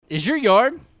Is your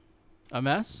yard a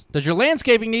mess? Does your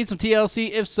landscaping need some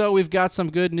TLC? If so, we've got some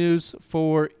good news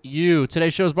for you.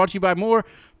 Today's show is brought to you by More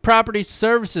Property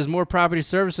Services. More Property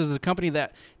Services is a company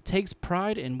that takes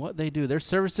pride in what they do. Their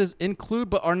services include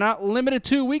but are not limited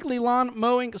to weekly lawn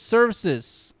mowing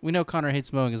services. We know Connor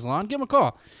hates mowing his lawn. Give him a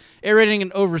call. Aerating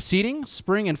and overseeding,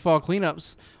 spring and fall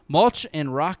cleanups, mulch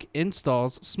and rock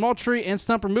installs, small tree and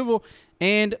stump removal,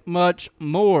 and much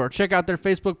more. Check out their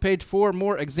Facebook page for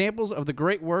more examples of the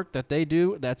great work that they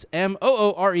do. That's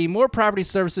MOORE, More Property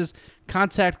Services.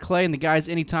 Contact Clay and the guys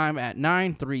anytime at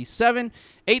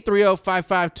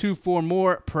 937-830-5524.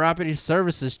 More Property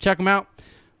Services. Check them out.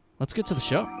 Let's get to the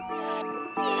show.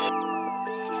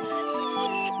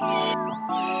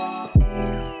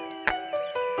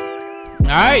 All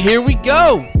right, here we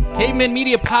go. Caveman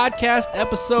Media Podcast,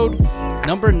 episode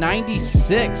number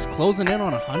 96. Closing in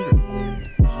on 100.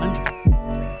 100.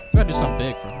 We gotta do something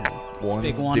big for 100.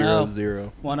 Big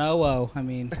 1-0. 1-0. I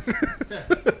mean,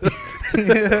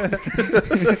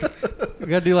 We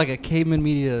gotta do like a Caveman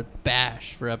Media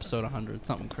bash for episode 100.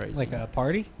 Something crazy. like a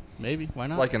party. Maybe. Why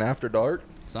not? Like an after dark?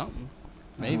 Something.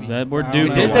 Maybe. That we're I due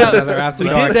don't for know one. about another After We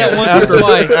Dark. did that once or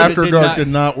twice. but After it Dark did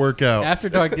not work out. After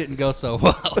Dark didn't go so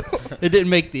well. It didn't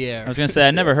make the air. I was gonna say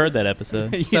I never heard that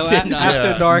episode. You So did not. After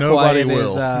Yeah, Dark, nobody Wyatt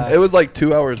will. is It was like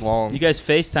 2 hours long. You guys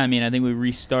FaceTime me, and I think we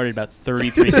restarted about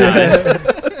 33 times.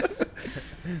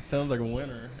 Sounds like a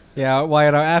winner. yeah.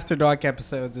 Wyatt, our After Dark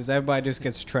episodes is everybody just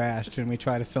gets trashed and we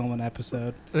try to film an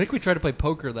episode. I think we tried to play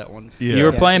poker that one. Yeah. You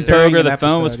were Yeah. playing During poker, an the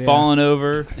phone was episode, yeah. falling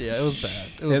over. Yeah, it was bad.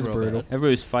 It was It's real brutal. bad.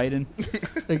 Everybody was fighting.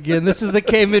 Again, this is the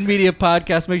Caveman Media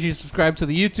Podcast. Make sure you subscribe to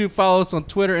the YouTube. Follow us on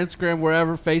Twitter, Instagram,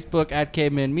 wherever. Facebook at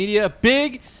Caveman Media.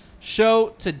 Big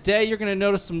show today. You're going to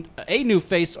notice a new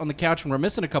face on the couch, and we're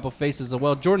missing a couple faces as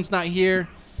well. Jordan's not here.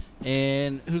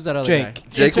 And who's that other Jake. guy?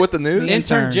 Jake with the news?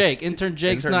 Intern Jake. Intern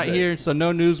Jake's Intern not Jake. here, so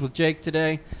no news with Jake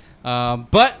today.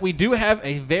 But we do have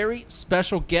a very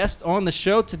special guest on the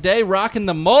show today, rocking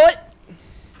the mullet.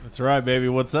 That's right, baby.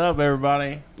 What's up,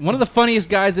 everybody? One of the funniest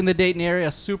guys in the Dayton area,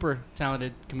 a super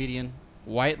talented comedian,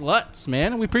 Wyatt Lutz,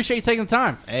 man. We appreciate you taking the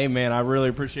time. Hey, man, I really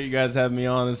appreciate you guys having me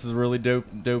on. This is a really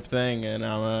dope thing, and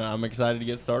I'm excited to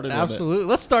get started Absolutely.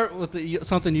 Let's start with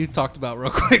something you talked about real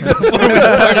quick before we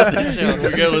started the show. with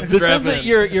it. Okay, let's This strap isn't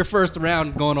in. your first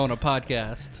round going on a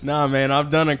podcast. Nah, man, I've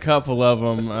done a couple of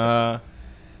them.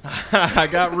 I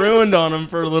got ruined on them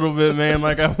for a little bit, man.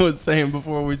 Like I was saying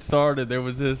before we started, there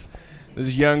was this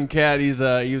young cat. He was.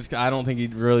 I don't think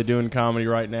he's really doing comedy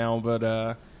right now,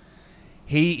 but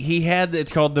he had.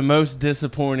 It's called The Most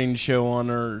Disappointing Show on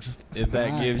Earth. If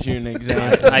that gives you an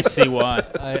example. I see why.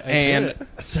 I get And it.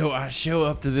 so I show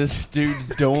up to this dude's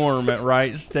dorm at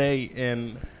Wright State,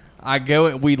 and I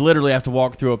go. We literally have to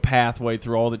walk through a pathway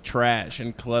through all the trash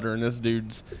and clutter in this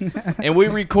dude's. And we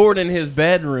record in his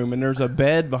bedroom, and there's a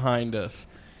bed behind us.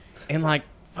 And like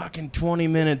fucking 20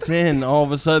 minutes in, all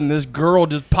of a sudden this girl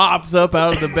just pops up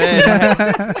out of the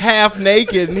bed, half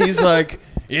naked, and he's like,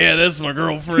 "Yeah, that's my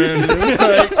girlfriend." And it's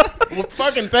like, well,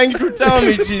 fucking thanks for telling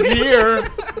me she's here.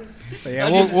 But yeah,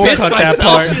 I we'll just pissed cut that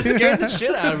myself. part. Just scared the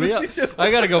shit out of me. I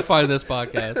got to go find this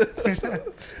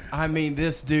podcast. I mean,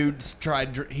 this dude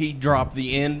he dropped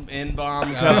the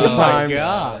N-bomb a couple Oh, times. my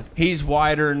God. He's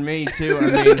wider than me, too.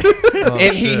 I mean,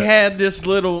 and he had this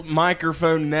little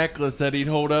microphone necklace that he'd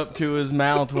hold up to his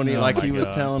mouth when he was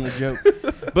telling a joke.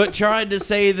 But tried to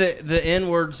say the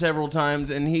N-word several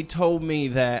times, and he told me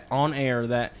that on air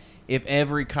that if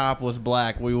every cop was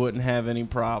black, we wouldn't have any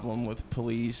problem with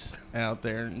police out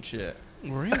there and shit.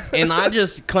 Really? And I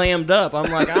just clammed up. I'm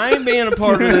like, I ain't being a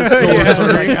part of this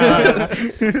sorcery.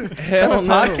 Hell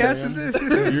no. Podcast is man.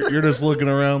 this? You're just looking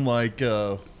around like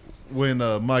when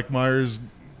Mike Myers,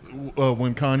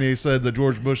 when Kanye said that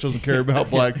George Bush doesn't care about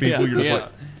black people. You're just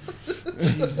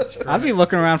like, I'd be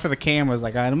looking around for the cameras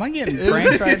like, am I getting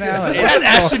pranked right now? Like, Is that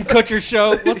Ashton Kutcher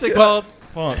show? What's it called?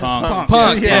 punk.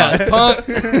 Punk. Yeah, Punk.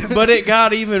 But it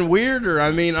got even weirder.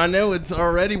 I mean, I know it's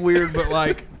already weird, but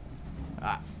like,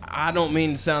 I don't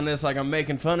mean to sound this like I'm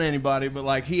making fun of anybody, but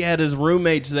like he had his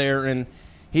roommates there, and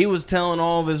he was telling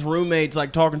all of his roommates,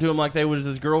 like talking to him like they was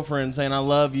his girlfriend, saying I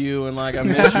love you and like I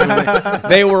miss you. Like,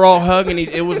 they were all hugging.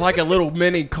 It was like a little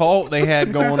mini cult they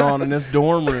had going on in this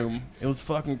dorm room. It was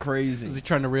fucking crazy. Is he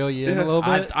trying to reel you in a little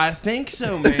bit? I think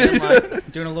so, man.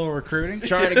 Like doing a little recruiting.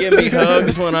 trying to give me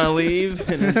hugs when I leave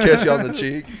and Catch you on the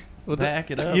cheek. back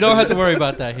it up. You don't have to worry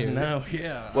about that here. No,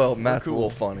 yeah. Well, Matt's a little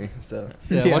funny, so.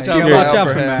 Yeah, Yeah, watch you out. gotta watch out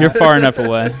for for him. Matt. You're far enough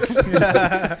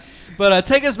away. But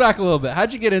take us back a little bit.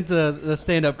 How'd you get into the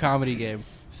stand-up comedy game?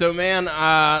 So, man,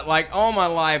 like all my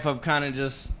life,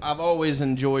 I've always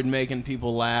enjoyed making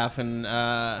people laugh, and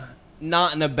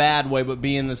not in a bad way, but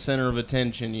being the center of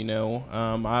attention, you know.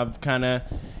 I've kind of,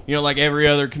 you know, like every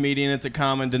other comedian, it's a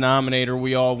common denominator.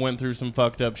 We all went through some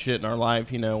fucked up shit in our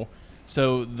life, you know.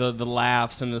 So the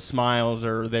laughs and the smiles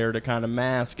are there to kind of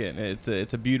mask it.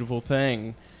 It's a beautiful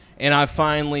thing. And I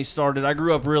finally started, I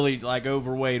grew up really like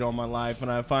overweight all my life,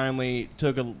 and I finally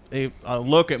took a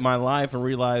look at my life and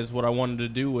realized what I wanted to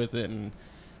do with it. And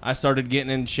I started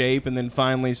getting in shape, and then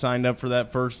finally signed up for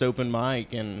that first open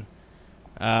mic, and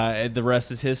the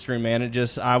rest is history, man.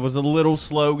 I was a little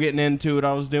slow getting into it.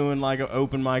 I was doing like an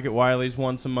open mic at Wiley's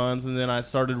once a month, and then I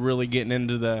started really getting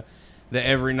into the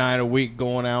every night a week,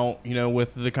 going out, you know,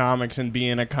 with the comics and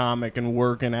being a comic and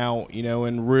working out, you know,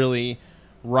 and really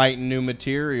writing new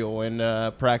material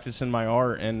and practicing my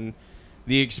art. And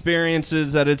the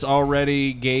experiences that it's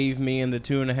already gave me in the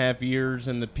 2.5 years,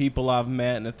 and the people I've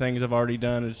met and the things I've already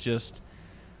done, it's just,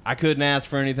 I couldn't ask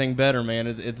for anything better, man.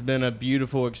 It's been a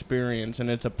beautiful experience, and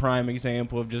it's a prime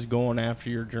example of just going after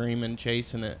your dream and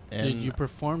chasing it. And Dude, you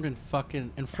performed in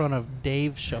front of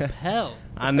Dave Chappelle.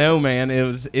 I know, man. It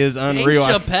was unreal.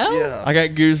 Dave Chappelle? Yeah. I got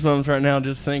goosebumps right now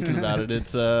just thinking about it.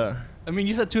 It's I mean,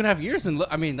 you said 2.5 years, and look,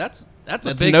 I mean, that's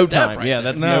a big no step time. right Yeah,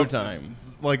 there. that's Now- no time.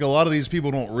 Like a lot of these people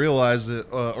don't realize it,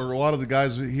 or a lot of the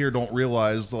guys here don't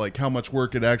realize like how much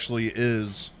work it actually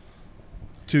is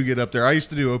to get up there. I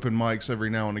used to do open mics every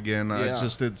now and again. Yeah.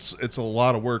 It's a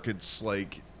lot of work. It's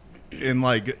like, and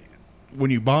like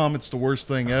when you bomb, it's the worst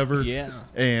thing ever. Yeah.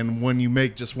 And when you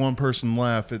make just one person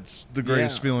laugh, it's the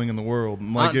greatest Yeah. feeling in the world.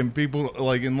 And like, and people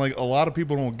like, and like a lot of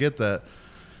people don't get that.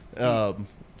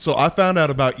 So I found out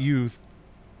about you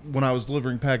when I was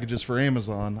delivering packages for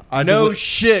Amazon.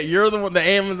 Shit, you're the one, the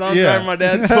Amazon Yeah. driver my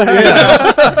dad told me.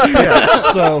 Yeah.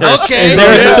 So Okay. Is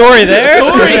there a story there?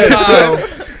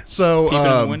 So Keep it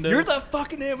in the window. You're the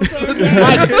fucking Amazon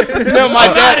guy. No,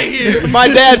 my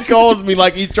dad calls me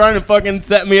like he's trying to fucking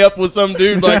set me up with some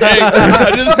dude. Like, hey,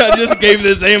 I just gave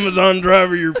this Amazon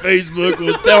driver your Facebook,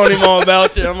 was telling him all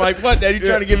about you. I'm like, what, Dad? You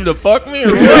trying to get him to fuck me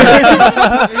or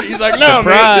what? He's like, no,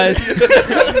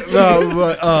 Surprise. no,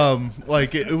 but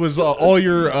like it was all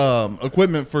your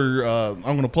equipment for. I'm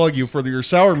going to plug you for your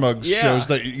Sour Mugs Yeah. shows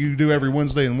that you do every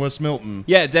Wednesday in West Milton.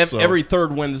 Yeah, it's So- every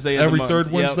third Wednesday. Of Every the month.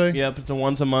 third Wednesday? Yep, it's a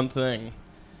once a month thing.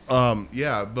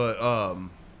 Yeah, but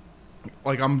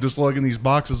like I'm just lugging these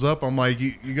boxes up. I'm like,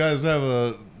 you guys have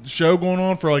a show going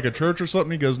on for like a church or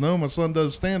something? He goes, no, my son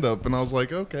does stand up, and I was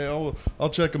like, okay, I'll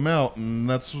check him out, and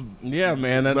that's Yeah,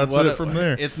 man. That's what it from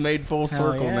there. It's made full Hell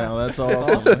circle yeah. now. That's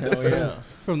awesome. Hell yeah.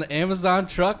 From the Amazon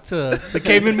truck to the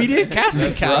Caveman Media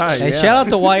casting couch. right. Hey, Yeah. shout out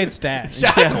to Wyatt Stash.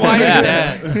 Shout out to Wyatt Yeah.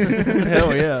 Dad.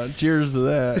 Hell yeah. Cheers to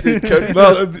that. Cody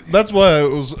no, that's why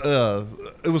it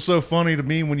was so funny to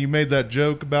me when you made that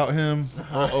joke about him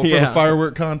for Yeah. the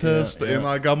firework contest, Yeah, yeah. and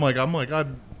like I'm like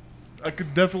I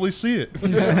could definitely see it.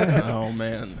 Oh,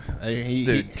 man.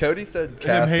 Dude, Cody said Him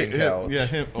casting hate- couch. Yeah,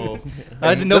 him. Oh.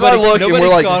 Then I look and we're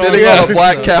like sitting on a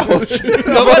black couch.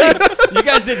 You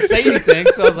guys didn't say anything,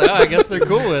 so I was like, oh, I guess they're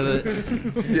cool with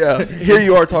it. Yeah, here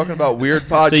you are talking about weird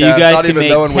podcasts, So you guys not can even make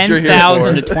knowing what you're here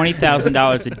 $10,000 for. to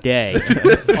 $20,000 a day.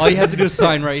 All you have to do is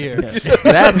sign right here.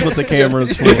 That's what the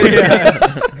camera's for.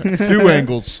 2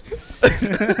 angles.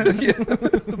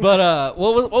 But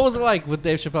what was it like with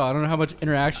Dave Chappelle? I don't know how much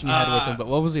interaction you had with him, but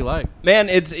what was he like? Man,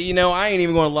 it's, I ain't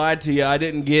even going to lie to you. I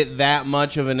didn't get that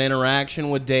much of an interaction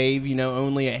with Dave,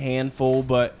 only a handful,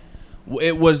 but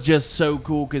it was just so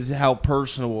cool because how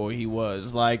personable he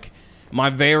was. Like, my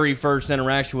very first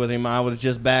interaction with him, I was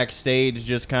just backstage,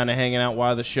 just kind of hanging out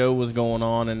while the show was going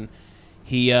on, and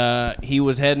he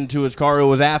was heading to his car. It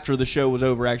was after the show was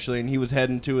over, actually, and he was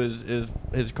heading to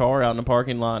his car out in the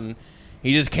parking lot, and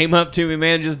he just came up to me,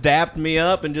 man, just dapped me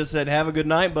up and just said, "Have a good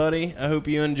night, buddy. I hope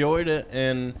you enjoyed it,"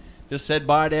 and just said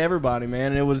bye to everybody,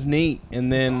 man, and it was neat.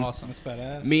 And then That's awesome. That's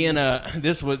badass. me and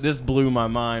this blew my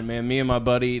mind, man. Me and my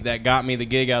buddy that got me the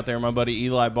gig out there, my buddy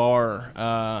Eli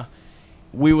Barr,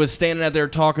 we was standing out there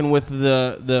talking with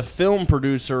the film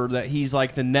producer that he's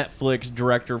like the Netflix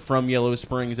director from Yellow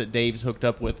Springs that Dave's hooked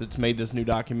up with that's made this new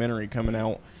documentary coming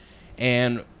out.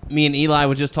 And me and Eli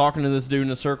was just talking to this dude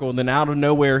in a circle, and then out of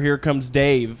nowhere, here comes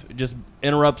Dave, just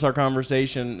interrupts our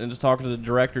conversation and just talking to the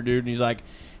director dude, and he's like,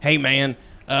 "Hey, man,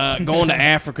 going to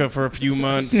Africa for a few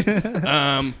months.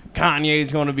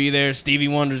 Kanye's going to be there. Stevie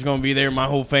Wonder's going to be there. My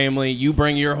whole family. You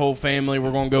bring your whole family.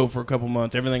 We're going to go for a couple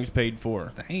months. Everything's paid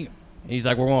for." Damn. He's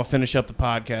like, "We're going to finish up the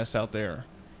podcast out there."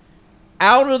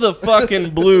 Out of the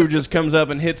fucking blue just comes up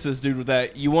and hits this dude with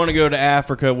that. "You want to go to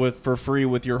Africa for free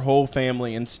with your whole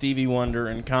family and Stevie Wonder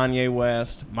and Kanye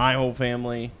West, my whole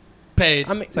family." Paid.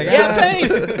 I mean, It's like,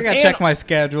 paid. I gotta check my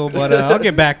schedule, but I'll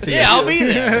get back to you. Yeah, I'll be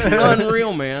there.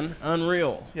 Unreal, man.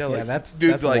 Unreal. Yeah, Yeah, like, that's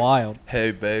dude's like, wild.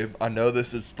 hey, babe, I know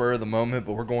this is spur of the moment,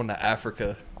 but we're going to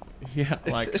Africa. Yeah,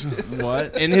 like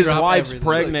what? And his Drop wife's everything.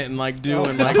 pregnant and like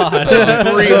doing like God.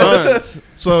 3 months.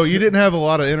 So you didn't have a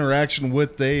lot of interaction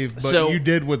with Dave, but So- you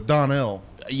did with Donnell.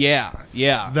 Yeah.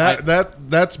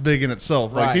 That's big in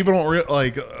itself. Like Right. people don't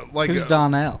like Who's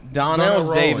Donnell? Donnell's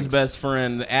Donnell Dave's Rawlings. best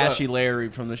friend, the Ashy Larry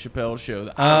from the Chappelle Show.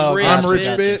 The Oh, I'm rich,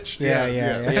 Bitch. bitch.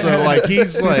 Yeah. So like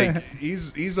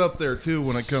he's up there too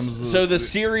when it comes to So the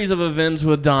series of events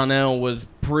with Donnell was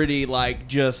pretty like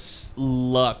just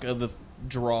luck of the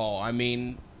draw. I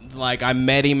mean, like I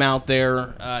met him out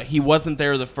there. He wasn't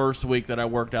there the first week that I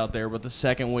worked out there, but the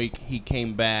second week he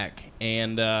came back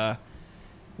and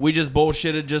we just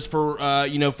bullshitted just for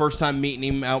first time meeting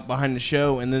him out behind the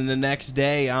show. And then the next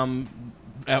day I'm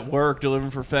at work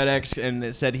delivering for FedEx and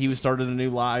it said he started a new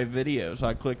live video. So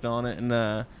I clicked on it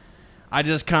and I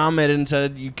just commented and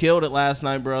said, "You killed it last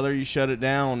night, brother. You shut it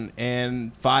down."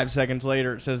 And 5 seconds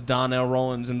later, it says Donnell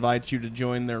Rawlings invites you to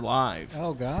join their live.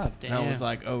 Oh God. And I was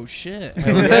like, "Oh shit!"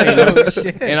 Oh,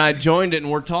 shit. And I joined it, and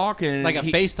we're talking and Like a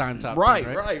FaceTime top. Right,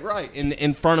 thing, right.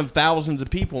 In front of thousands of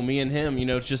people, me and him.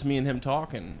 It's just me and him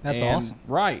talking. That's And- awesome.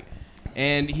 Right.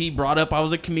 And he brought up I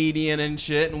was a comedian and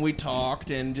shit, and we talked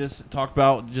and just talked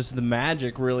about just the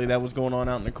magic really that was going on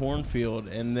out in the cornfield.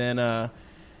 And then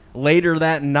later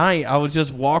that night, I was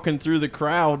just walking through the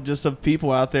crowd just of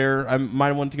people out there. I might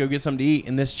have wanted to go get something to eat,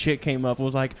 and this chick came up and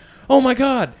was like, "Oh my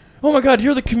god,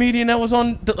 you're the comedian that was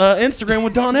on Instagram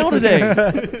with Donnell today."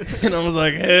 And I was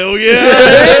like, "Hell yeah,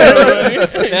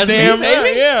 that's damn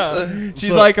right, yeah."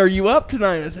 She's like, "Are you up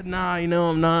tonight?" I said, "Nah,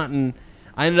 I'm not." And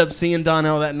I ended up seeing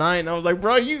Donnell that night, and I was like,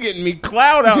 "Bro, you getting me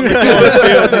clout out in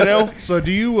the cornfield, So do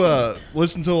you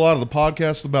listen to a lot of the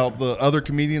podcasts about the other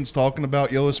comedians talking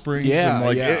about Yellow Springs? Yeah, and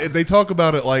like yeah. they talk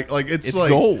about it like It's like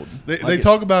gold. They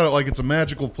talk about it like it's a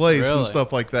magical place Really? and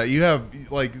stuff like that. You have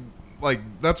like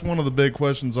that's one of the big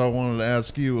questions I wanted to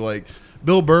ask you. Like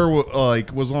Bill Burr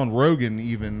was on Rogan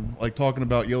even like talking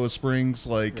about Yellow Springs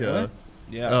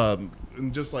Yeah.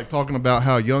 and just like talking about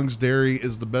how Young's Dairy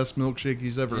is the best milkshake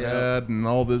he's ever had and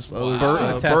all this other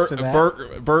Wow. stuff. Attest to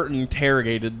that. Bert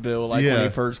interrogated Bill when Yeah. he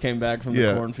first came back from the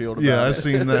Yeah, cornfield. About yeah, I it.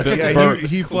 seen that. Yeah, Bert,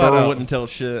 he flat Bert out. wouldn't tell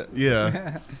shit.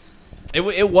 Yeah,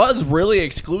 It was really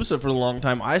exclusive for a long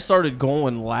time. I started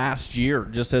going last year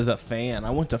just as a fan. I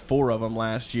went to 4 of them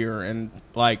last year, and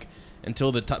like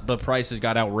until the prices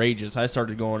got outrageous, I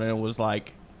started going, and it was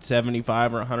like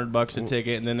 $75 or $100 a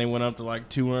ticket, and then they went up to like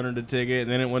 $200 a ticket, and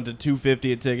then it went to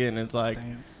 $250 a ticket, and it's like,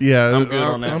 yeah. I'm good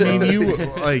on that, I mean, bro. you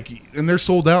like, and they're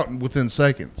sold out within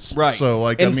seconds. right. So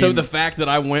like, and I so mean, the fact that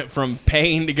I went from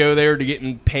paying to go there to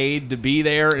getting paid to be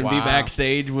there and be Wow.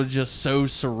 backstage was just so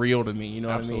surreal to me. You know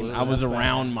Absolutely. what I mean? I was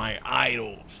around my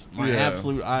idols, my Yeah.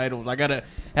 absolute idols. I got to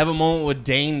have a moment with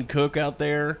Dane Cook out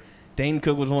there. Dane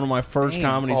Cook was one of my first Dane.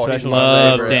 comedy Oh, he's specials. my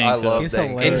Love favorite. Dane I Cook. love He's Dane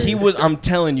hilarious. And Cook. he was, I'm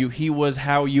telling you, he was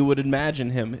how you would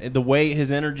imagine him. The way his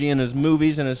energy in his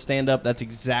movies and his stand-up, that's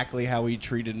exactly how he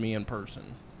treated me in person.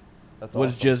 That's Was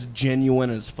awesome. just genuine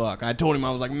as fuck. I told him,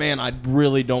 I was like, "Man, I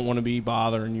really don't want to be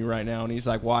bothering you right now." And he's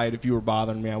like, "Wyatt, if you were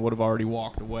bothering me, I would have already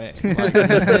walked away."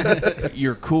 Like,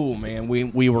 you're cool, man.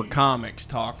 We were comics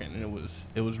talking, and it was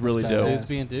really That's dope. badass. Dudes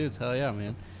being dudes. Hell yeah,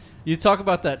 man. You talk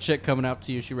about that chick coming up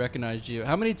to you. She recognized you.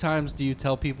 How many times do you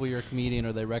tell people you're a comedian,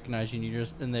 or they recognize you,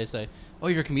 and they say, "Oh,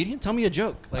 you're a comedian? Tell me a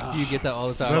joke." Like, do you get that all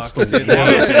the time? that's the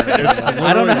worst.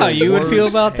 I don't know how you would feel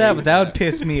worst. about that, but that would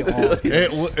piss me off.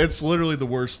 It's literally the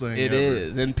worst thing. It ever.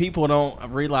 is, and people don't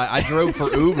realize. I drove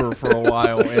for Uber for a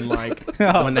while, and like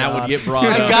Oh, when that would God. get brought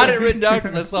I up, got it written down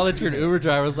because I saw that you're an Uber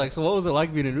driver. I was like, so what was it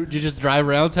like being an Uber? Did you just drive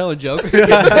around telling jokes?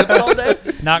 Getting tips all day?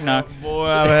 Knock, knock. Boy,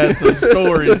 I've had some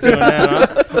stories going down.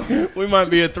 We might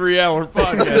be a 3-hour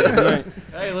podcast tonight.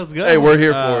 Hey, let's go. Hey, we're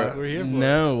here for it. We're here for it.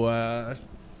 No,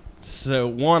 so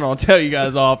one, I'll tell you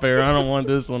guys off air. I don't want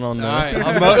this one on there. All right,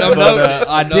 I'm But, noting it.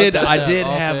 I Note did that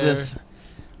down. have Off this.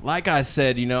 Like I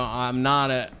said, I'm not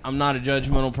a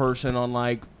judgmental person on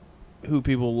like who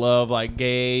people love, like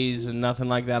gays and nothing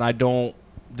like that. I don't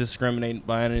discriminate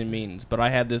by any means. But I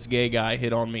had this gay guy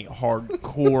hit on me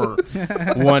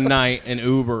hardcore one night in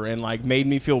Uber and like made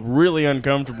me feel really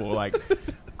uncomfortable. Like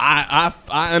I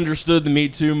understood the Me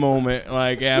Too moment.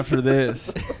 Like after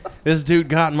this. This dude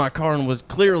got in my car and was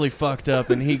clearly fucked up,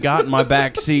 and he got in my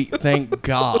back seat. Thank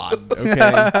God.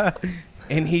 Okay.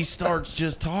 And he starts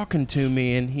just talking to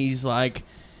me, and he's like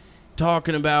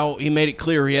talking about, he made it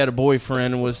clear he had a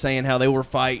boyfriend and was saying how they were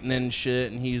fighting and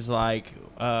shit. And he's like,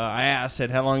 I said,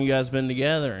 how long you guys been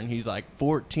together? And he's like,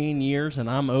 14 years, and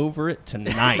I'm over it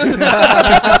tonight.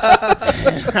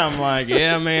 I'm like,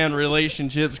 yeah, man,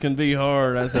 relationships can be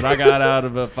hard. I said, I got out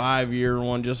of a 5-year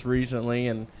one just recently,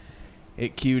 and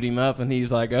it queued him up, and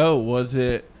he's like, oh, was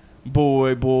it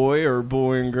boy or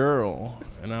boy and girl?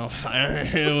 And I was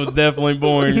like, it was definitely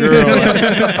boy and girl.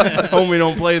 Homie,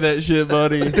 don't play that shit,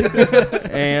 buddy.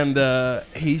 And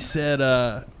he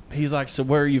said, he's like, so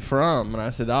where are you from? And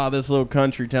I said, this little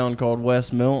country town called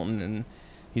West Milton. And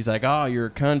he's like, you're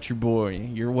a country boy.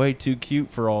 You're way too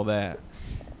cute for all that.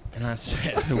 And I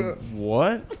said,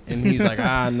 what? And he's like,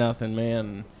 nothing,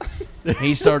 man.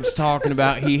 He starts talking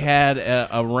about he had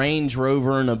a Range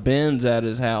Rover and a Benz at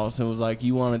his house and was like,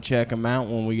 you want to check him out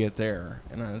when we get there?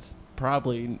 And I was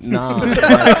probably not.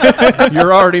 Like,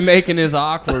 you're already making this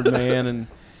awkward, man. And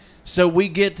so we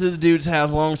get to the dude's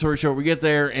house, long story short, we get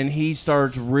there, and he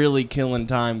starts really killing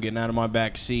time getting out of my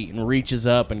back seat and reaches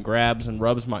up and grabs and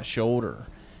rubs my shoulder. And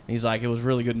he's like, it was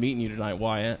really good meeting you tonight,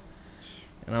 Wyatt.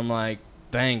 And I'm like,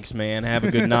 thanks, man. Have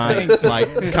a good night.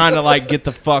 Like, kind of like, get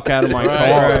the fuck out of my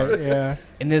car. Right, yeah.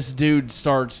 And this dude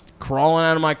starts crawling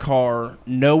out of my car,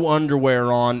 no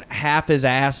underwear on, half his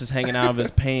ass is hanging out of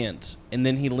his pants. And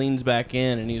then he leans back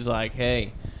in and he's like,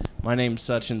 hey, my name's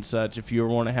such and such. If you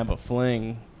ever want to have a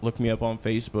fling, look me up on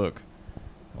Facebook.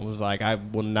 I was like, I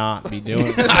will not be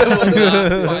doing that. I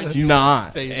will not find you Not.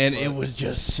 on Facebook. And it was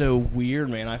just so weird,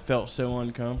 man. I felt so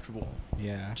uncomfortable.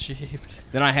 Yeah.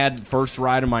 Then I had first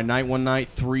ride of my night one night,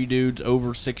 3 dudes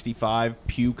over 65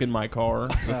 puke in my car.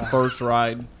 The first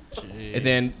ride. Jeez. And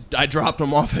then I dropped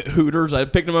them off at Hooters. I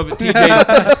picked them up at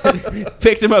TJ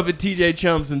picked them up at TJ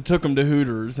Chumps and took them to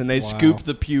Hooters, and they scooped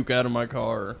the puke out of my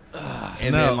car.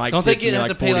 And then like don't they tipped me have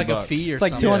like to pay like $40. a fee or It's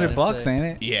like something? $200, ain't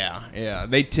it? Yeah.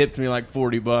 They tipped me like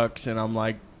 $40, and I'm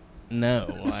like, no.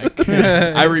 Like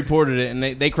I reported it, and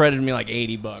they credited me like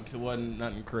 $80. It wasn't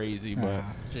nothing crazy, but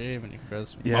Jiminy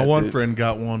Christmas. Yeah, My one dude. friend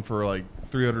got one for like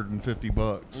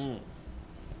 $350.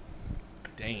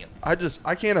 damn.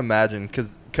 I can't imagine,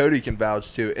 because Cody can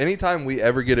vouch too. Anytime we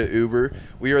ever get an Uber,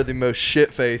 we are the most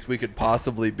shit-faced we could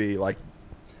possibly be. Like,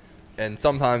 and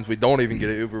sometimes we don't even get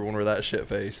an Uber when we're that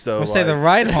shit-faced. So I would say the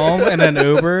ride home in an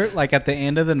Uber, like at the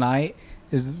end of the night,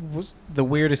 was the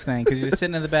weirdest thing, because you're just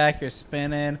sitting in the back, you're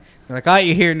spinning, you're like,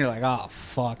 you're here, and you're like, oh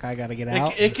fuck, I gotta get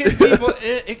out.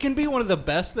 It can be one of the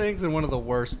best things and one of the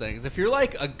worst things. If you're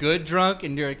like a good drunk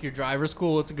and your driver's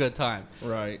cool, it's a good time.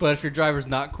 Right. But if your driver's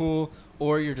not cool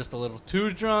or you're just a little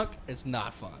too drunk, it's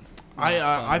not fun.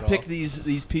 I picked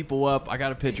these people up. I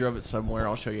got a picture of it somewhere.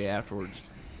 I'll show you afterwards.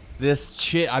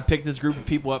 I picked this group of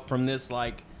people up from this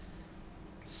like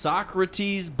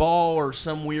Socrates ball or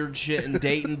some weird shit in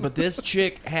Dayton, but this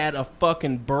chick had a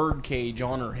fucking bird cage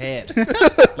on her head.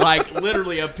 Like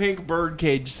literally a pink bird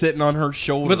cage sitting on her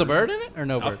shoulder. With a bird in it or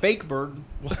no A bird? fake bird.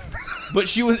 But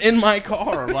she was in my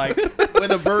car, like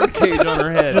with a bird cage on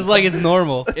her head. Just like it's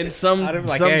normal. And some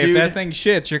like, some hey, dude, if that thing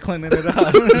shits, you're cleaning it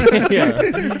up.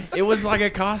 yeah. It was like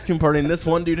a costume party, and this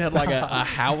one dude had like a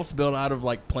house built out of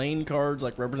like playing cards,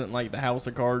 like representing like the House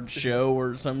of Cards show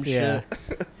or some Yeah. shit.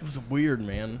 It was weird,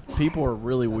 man. People are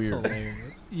really weird.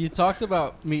 You talked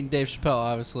about meeting Dave Chappelle,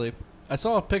 obviously. I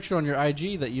saw a picture on your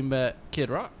IG that you met Kid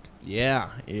Rock. Yeah.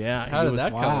 How did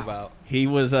that come about? He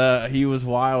was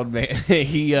wild, man.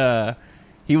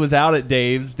 He was out at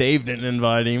Dave's. Dave didn't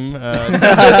invite him.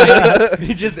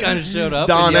 He just kind of showed up.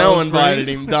 Donnell invited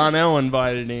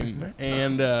him.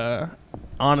 And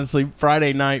honestly,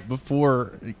 Friday night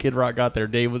before Kid Rock got there,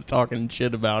 Dave was talking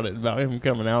shit about him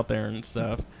coming out there and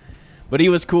stuff. But he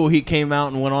was cool. He came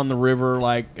out and went on the river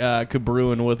like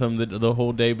cabrewing with him the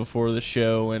whole day before the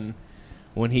show. And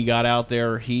when he got out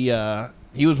there, he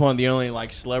was one of the only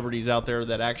like celebrities out there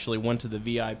that actually went to the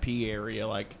VIP area,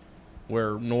 like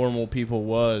where normal people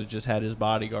was. Just had his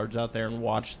bodyguards out there and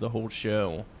watched the whole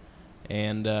show.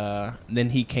 And then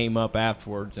he came up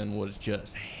afterwards and was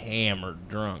just hammered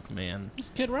drunk, man. It's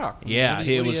Kid Rock. Yeah, What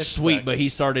do you it was sweet, expect? but he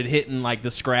started hitting like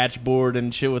the scratch board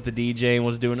and shit with the DJ and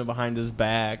was doing it behind his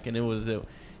back, and it was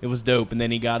dope. And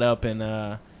then he got up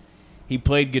and he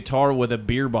played guitar with a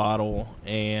beer bottle,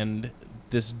 and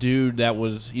this dude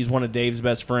he's one of Dave's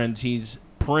best friends. He's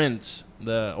Prince,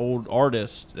 the old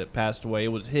artist that passed away. It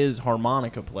was his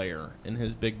harmonica player in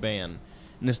his big band,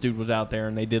 and this dude was out there,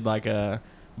 and they did like a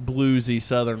bluesy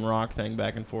southern rock thing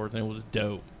back and forth, and it was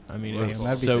dope. I mean, it was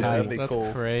that'd be so tight. cool. That'd be That's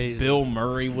cool. crazy. Bill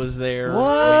Murray was there.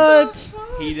 What?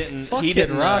 He didn't. Fuck he Kid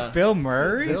didn't Rock, Bill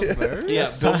Murray? Bill Murray? Yeah,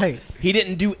 That's Bill- tight. he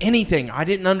didn't do anything. I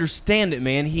didn't understand it,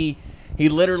 man. He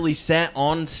literally sat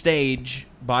on stage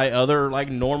by other like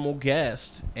normal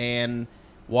guests and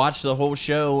watched the whole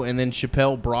show, and then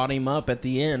Chappelle brought him up at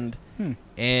the end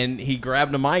And he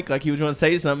grabbed a mic like he was going to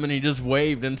say something, and he just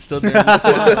waved and stood there and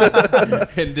smiled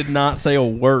and did not say a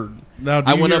word. Now,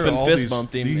 I went up and fist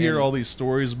bumped him. Do you hear and- all these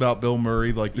stories about Bill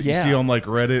Murray, like that Yeah. you see on like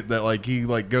Reddit, that like he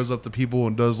like goes up to people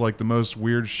and does like the most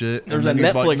weird shit? There's a and then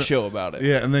he's Netflix like, show about it.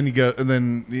 Yeah, and then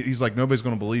he's like, nobody's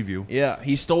gonna believe you. Yeah,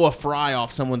 he stole a fry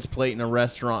off someone's plate in a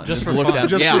restaurant. Just and for looked fun. at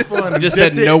Just yeah. for fun. He just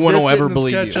said no one will ever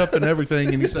believe you. Ketchup and everything,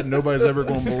 and he said nobody's ever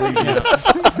gonna believe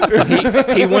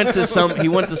you. he went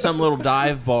to some little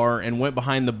dive bar and went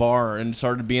behind the bar and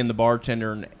started being the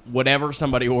bartender, and whatever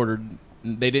somebody ordered,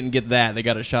 they didn't get that. They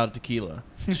got a shot of tequila.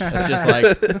 That's just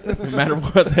like no matter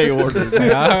what they ordered.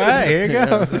 All right, here you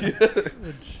go.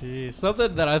 Jeez.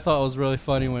 Something that I thought was really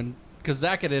funny when, because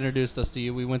Zach had introduced us to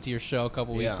you. We went to your show a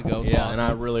couple weeks ago. It was yeah, awesome. and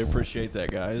I really appreciate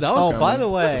that, guys. That was- Oh, by the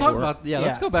way, Let's talk about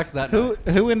let's go back to that. who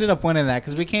night. who ended up winning that?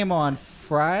 Because we came on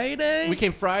Friday. We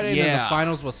came Friday, and then the Yeah.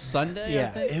 finals was Sunday. I Yeah.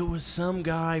 think. It was some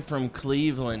guy from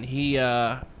Cleveland.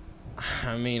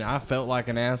 I mean, I felt like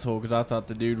an asshole because I thought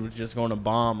the dude was just going to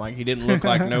bomb. Like, he didn't look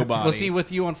like nobody. Was he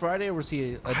with you on Friday, or was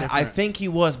he? A different? I think he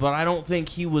was, but I don't think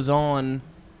he was on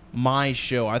my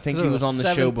show. I think he was on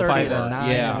the show 7:30 before. to 9,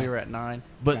 Yeah. and we were at 9.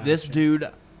 But this dude,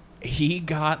 he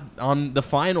got on the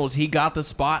finals. He got the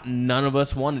spot none of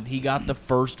us wanted. He got the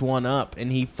first one up,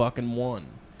 and he fucking won.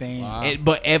 Dang. Wow.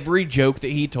 But every joke that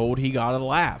he told, he got a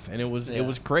laugh, and it was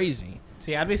Yeah. crazy.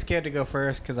 See, I'd be scared to go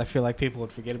first because I feel like people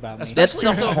would forget about me. That's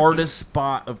the so- hardest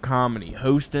spot of comedy.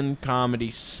 Hosting comedy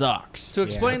sucks. To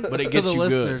explain But it to gets the you good.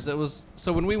 listeners, it was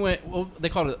so when we went. Well, they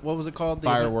called it. What was it called? The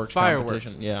event? Fireworks Fireworks.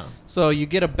 competition. Yeah. So you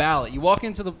get a ballot. You walk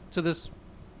into the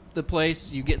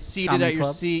place. You get seated Comedy at your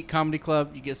club. seat. Comedy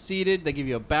club. You get seated. They give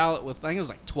you a ballot with I think it was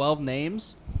like 12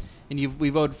 names, and we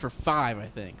voted for 5. I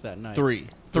think that night. Three.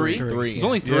 Three. Three. It was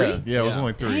only 3. Yeah, it was Yeah.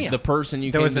 only 3. Damn. The person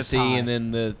you There came was to a see, tie. and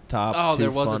then the top Oh, two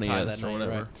there was a funniest tie that or night.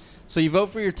 whatever. Right. So you vote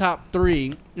for your top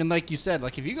 3, and like you said,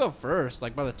 like if you go first,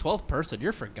 like by the 12th person,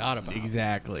 you're forgot about.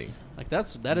 Exactly. Like that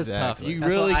is tough. Exactly. You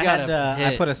That's really what gotta.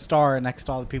 I put a star next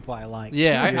to all the people I like.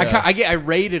 Yeah, Yeah. I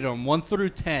rated them 1 through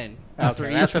 10 after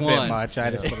Okay, each that's a one. bit much.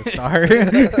 I just put a star.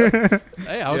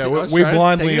 Hey, I was, Yeah, I was we trying to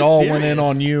blindly take it all serious. went in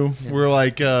on you. We're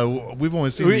like, we've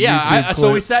only seen. the YouTube So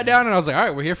we clip. sat down and I was like, all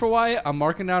right, we're here for Wyatt. I'm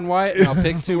marking down Wyatt, and I'll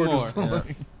pick 2 more.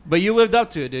 But you lived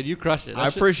up to it, dude. You crushed it. I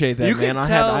appreciate that, you man. could I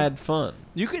tell- had fun.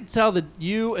 You could tell that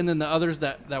you and then the others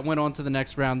that went on to the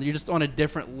next round, you're just on a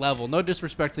different level. No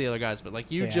disrespect to the other guys, but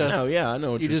like you Yeah. just. Oh yeah, I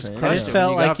know what you you're just saying. I crushed just it.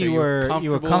 felt When you got like up there, you you were were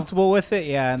comfortable. comfortable with it.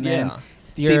 Yeah, and then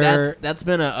See, you're that's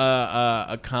been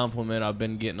a compliment I've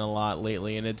been getting a lot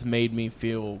lately, and it's made me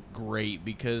feel great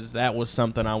because that was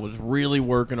something I was really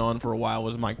working on for a while.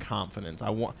 Was my confidence.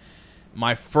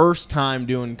 My first time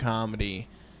doing comedy.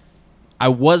 I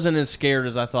wasn't as scared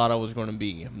as I thought I was going to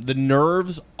be. The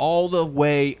nerves all the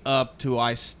way up to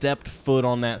I stepped foot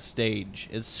on that stage.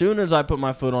 As soon as I put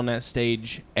my foot on that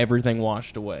stage, everything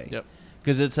washed away. Yep.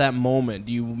 Because it's that moment.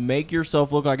 Do you make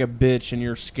yourself look like a bitch and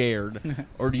you're scared?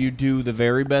 Or do you do the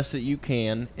very best that you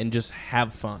can and just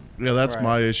have fun? Yeah, that's Right.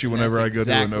 my issue whenever That's I go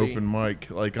to an exactly- open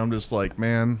mic. Like, I'm just like,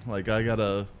 man, like I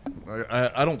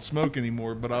don't smoke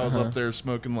anymore, but I was up there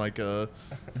smoking like a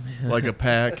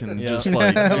pack and Yeah. just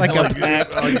like Like a pack.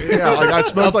 yeah, like I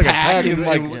smoked like a pack in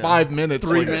like in 5 minutes,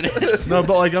 3 like- minutes. No,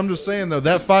 but like I'm just saying though,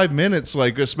 that 5 minutes,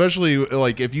 like especially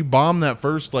like if you bomb that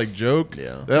first like joke,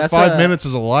 Yeah. that That's 5 a- minutes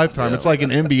is a lifetime. It's like an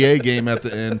NBA game at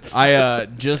the end. I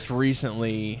just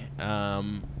recently,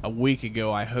 a week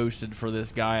ago, I hosted for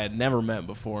this guy I'd never met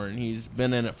before, and he's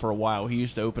been in it for a while. He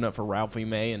used to open up for Ralphie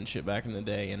May and shit back in the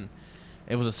day, and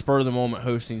it was a spur-of-the-moment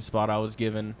hosting spot I was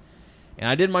given. And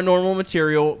I did my normal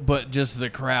material, but just the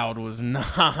crowd was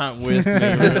not with me,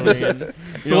 really. And, you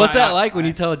So know, what's that I- like when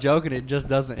you tell a joke and it just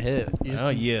doesn't hit? You just, Oh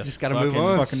yeah, just gotta move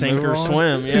on. Fucking sink move or on.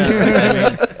 swim. Yeah, I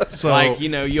mean, So like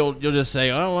you'll just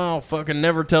say, oh well, I'll fucking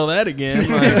never tell that again.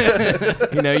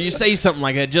 Like, you say something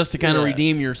like that just to kind of Yeah.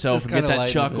 redeem yourself Just and get kinda that lighten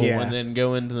it. chuckle, Yeah. and then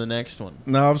go into the next one.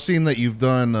 now I've seen that you've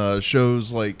done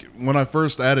shows like when I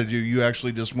first added you, you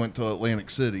actually just went to Atlantic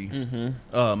City.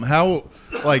 Mm-hmm. How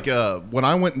like when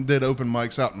I went and did open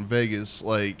mics out in Vegas,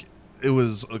 like it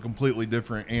was a completely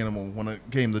different animal when it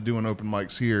came to doing open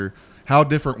mics here. How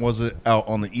different was it out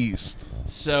on the East?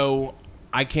 So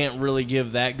I can't really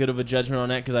give that good of a judgment on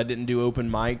that because I didn't do open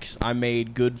mics. I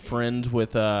made good friends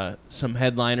with some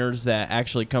headliners that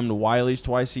actually come to Wiley's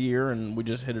twice a year, and we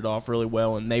just hit it off really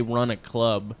well. And they run a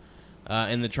club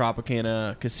in the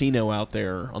Tropicana Casino out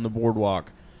there on the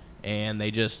boardwalk. And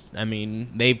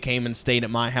they've came and stayed at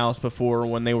my house before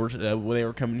when they were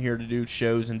coming here to do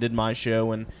shows and did my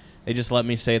show, and they just let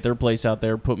me stay at their place out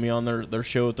there, put me on their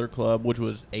show at their club, which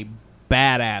was a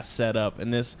badass setup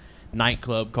in this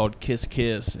nightclub called Kiss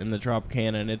Kiss in the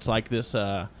Tropicana, and it's like this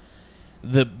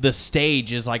the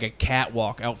stage is like a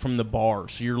catwalk out from the bar.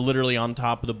 So you're literally on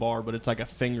top of the bar, but it's like a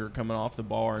finger coming off the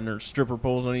bar, and there's stripper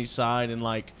poles on each side, and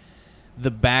like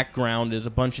the background is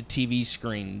a bunch of TV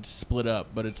screens split up,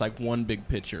 but it's like one big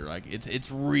picture. Like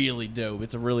it's really dope.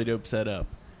 It's a really dope setup.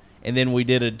 And then we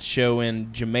did a show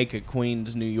in Jamaica,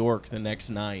 Queens, New York the next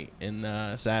night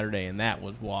and Saturday, and that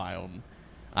was wild.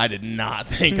 I did not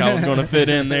think I was going to fit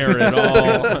in there at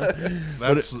all.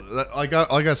 That's like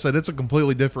I said, it's a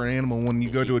completely different animal when you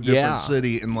go to a different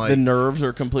city and like the nerves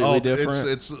are completely different.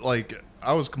 It's like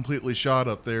I was completely shot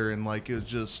up there, and like it's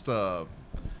just a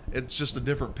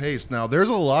different pace. Now there's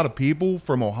a lot of people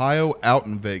from Ohio out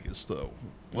in Vegas though,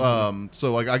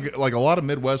 so like a lot of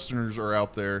Midwesterners are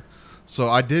out there. So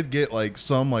I did get like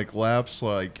some like laughs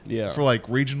like for like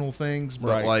regional things,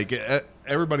 but like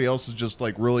everybody else is just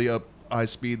like really up high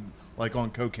speed, like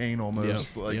on cocaine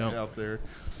almost, out there.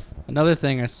 Another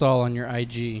thing I saw on your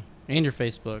IG and your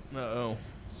Facebook.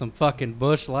 Some fucking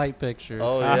Bush Light pictures.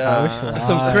 Oh yeah,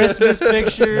 some Christmas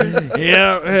pictures.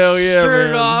 Yeah, hell yeah,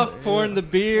 Shirt man. off, pouring the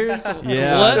beers.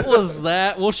 Yeah. What was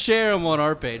that? We'll share them on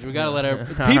our page. We gotta let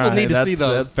people need to see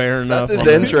those. That's fair enough. That's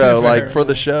his intro, like for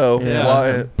the show. Yeah.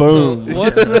 Wyatt. Boom. So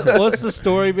what's the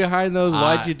story behind those?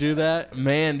 Why'd you do that?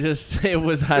 Man, just it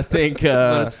was. I think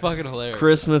But it's fucking hilarious.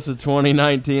 Christmas of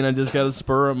 2019. I just got a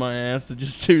spur up my ass to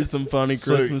just do some funny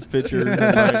Christmas pictures. And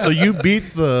like, So you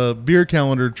beat the beer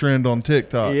calendar trend on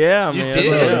TikTok. yeah, man. did.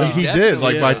 So Yeah. he did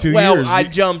like by 2 Well, years. I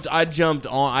jumped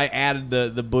on. I added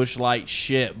the Bush Light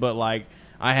shit, but like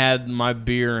I had my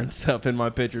beer and stuff in my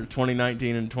picture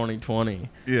 2019 and 2020.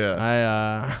 Yeah.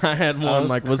 I had I one was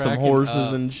like with some cracking horses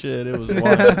up. and shit. It was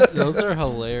wild. Those are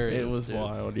hilarious. It was dude.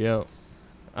 wild. Yep.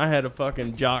 I had a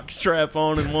fucking jock strap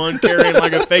on in one, carrying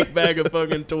like a fake bag of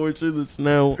fucking toys through the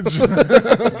snow.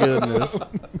 Goodness.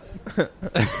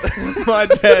 My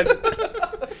dad.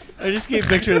 I just keep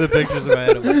picturing the pictures in my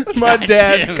head. I'm like, My God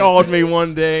dad damn it. called me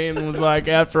one day and was like,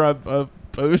 after I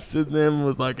posted them,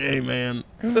 was like, "Hey man,"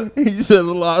 he said,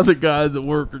 "a lot of the guys at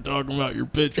work are talking about your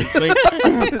picture,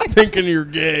 thinking you're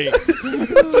gay."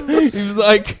 He was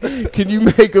like, "Can you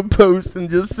make a post and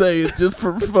just say it's just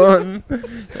for fun?"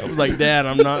 I was like, "Dad,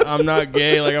 I'm not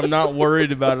gay. Like I'm not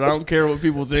worried about it. I don't care what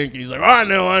people think." He's like, I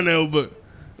know, but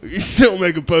you still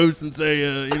make a post and say,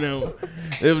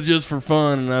 it was just for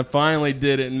fun." And I finally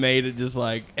did it and made it just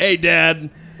like, "Hey, Dad,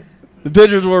 the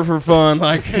pictures were for fun.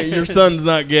 Like, your son's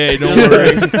not gay. Don't worry."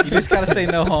 You just gotta say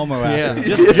no homo Yeah,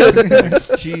 after.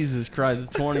 just Jesus Christ,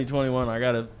 it's 2021. I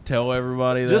gotta tell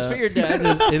everybody that. Just for your dad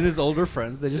and his older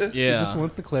friends. He just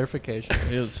wants the clarification.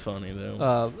 It was funny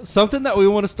though. Something that we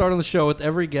want to start on the show with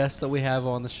every guest that we have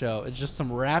on the show. It's just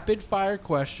some rapid fire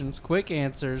questions, quick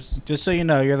answers. Just so you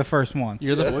know, you're the first one.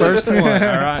 You're the first one. All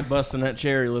right, busting that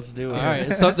cherry. Let's do it. All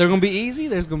right, so they're gonna be easy.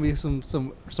 There's gonna be some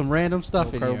random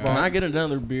stuff in here. Can I get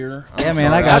another beer? Yeah,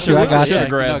 man, I got you. I got Should have you.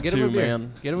 grabbed No, get him two, a beer.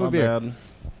 man. Get him a My beer. bad.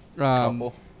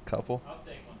 Couple.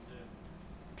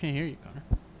 Can't hear you, Connor.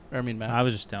 Or, I mean, Matt. I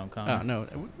was just telling Connor. Oh no,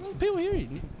 people hear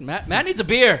you. Matt needs a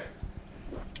beer.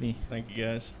 Me. Thank you,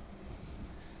 guys.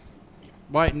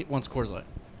 Wyatt wants Coors Light.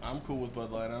 I'm cool with Bud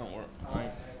Light. I don't work.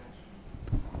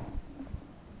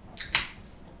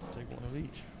 Take one of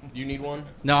each. You need one?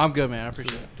 No, I'm good, man. I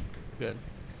appreciate it. Good.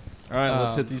 All right,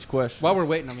 let's hit these questions. While we're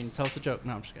waiting, tell us a joke.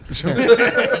 No, I'm just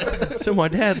kidding. So my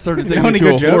dad started You know taking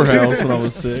any me to a good jokes? whorehouse when I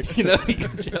was 6. You know any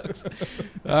good jokes?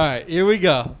 All right, here we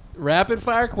go. Rapid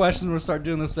fire questions. We'll start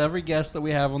doing this to every guest that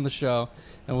we have on the show,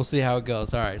 and we'll see how it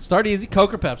goes. All right, start easy.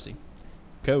 Coke or Pepsi?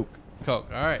 Coke. Coke.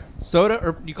 All right. Soda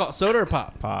or you call it soda or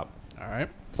pop? Pop. All right.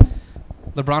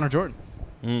 LeBron or Jordan?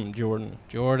 Jordan.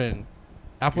 Jordan.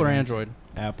 Apple or Android?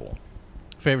 Apple.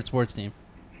 Favorite sports team?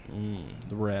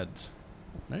 The Reds.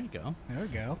 There you go. There we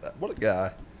go. What a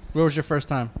guy. Where was your first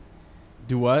time?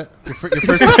 Do what? Your first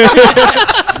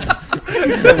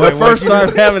My first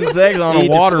time having sex on a He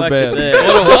waterbed. deflected that.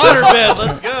 on a waterbed.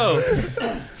 Let's go.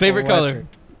 Favorite color?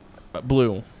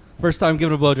 Blue. First time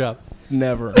giving a blowjob.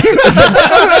 Never.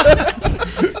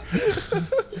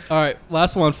 All right,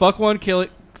 last one. Fuck one, kill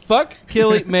it. Fuck,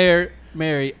 kill it, marry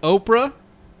Oprah,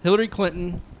 Hillary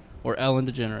Clinton, or Ellen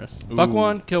DeGeneres. Fuck Ooh.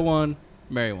 one, kill one,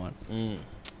 marry one.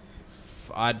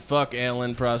 I'd fuck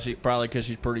Ellen probably because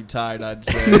she's pretty tight, I'd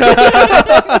say.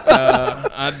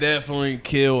 I'd definitely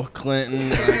kill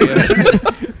Clinton.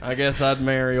 I guess I'd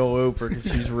marry old Oprah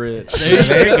because she's rich.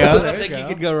 There you go. I think you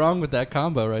could go wrong with that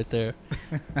combo right there.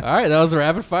 All right, that was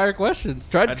rapid fire questions.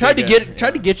 Tried I to dig get it,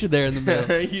 tried to yeah. get you there in the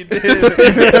middle. You did.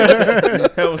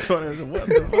 That was funny. I said, what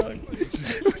the fuck?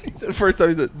 He said first time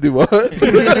he said, do what?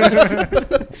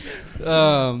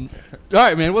 All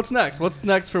right, man. What's next? What's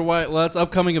next for Wyatt Lutz?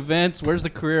 Upcoming events? Where's the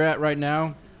career at right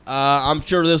now? I'm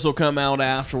sure this will come out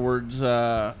afterwards,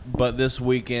 but this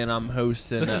weekend I'm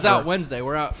hosting. This is out Wednesday.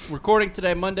 We're out recording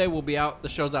today, Monday. We'll be out. The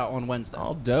show's out on Wednesday.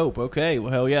 Oh, dope. Okay.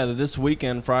 Well, hell yeah. This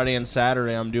weekend, Friday and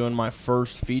Saturday, I'm doing my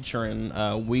first featuring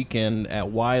weekend at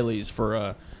Wiley's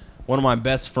for one of my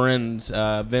best friends,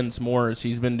 Vince Morris.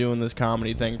 He's been doing this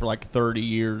comedy thing for like 30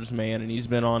 years, man, and he's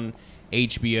been on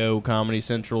HBO, Comedy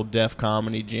Central, Def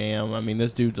Comedy Jam. I mean,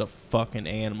 this dude's a fucking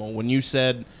animal. When you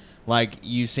said, like,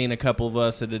 you seen a couple of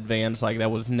us at Advance, like, that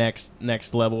was next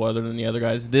level other than the other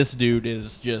guys, this dude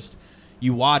is just,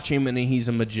 you watch him and he's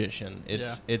a magician.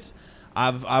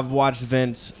 I've watched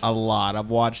Vince a lot. I've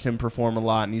watched him perform a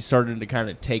lot, and he's started to kind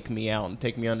of take me out and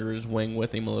take me under his wing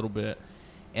with him a little bit.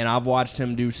 And I've watched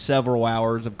him do several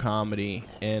hours of comedy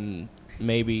and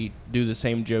maybe do the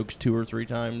same jokes 2 or 3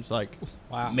 times, like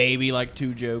maybe like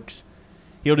 2 jokes.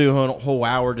 He'll do a whole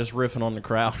hour just riffing on the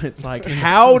crowd. It's like,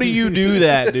 how do you do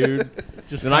that, dude?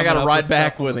 And I got to ride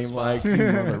back with him like, you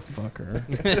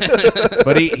motherfucker.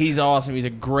 But he's awesome. He's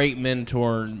a great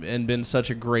mentor and been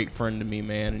such a great friend to me,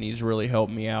 man. And he's really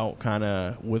helped me out kind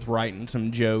of with writing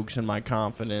some jokes and my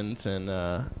confidence.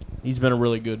 And he's been a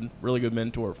really good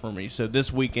mentor for me. So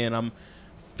this weekend I'm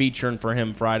featuring for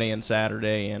him Friday and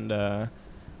Saturday, and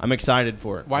I'm excited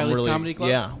for it. Wiley's Comedy Club?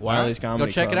 Yeah, Wiley's Comedy Club.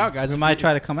 Go check it out, guys. We might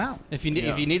try to come out. If you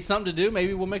need something to do,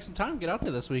 maybe we'll make some time. Get out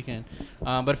there this weekend.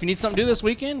 But if you need something to do this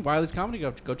weekend, Wiley's Comedy,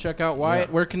 go check out Wyatt.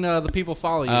 Yeah. Where can the people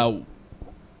follow you?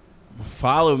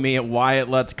 Follow me at Wyatt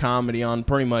Lutz Comedy on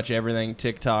pretty much everything: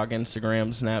 TikTok, Instagram,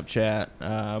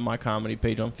 Snapchat. My comedy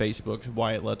page on Facebook is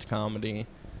Wyatt Lutz Comedy.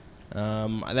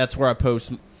 That's where I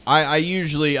post. I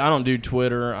don't do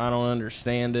Twitter. I don't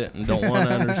understand it and don't want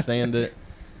to understand it.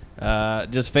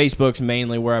 Just Facebook's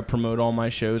mainly where I promote all my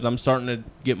shows. I'm starting to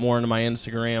get more into my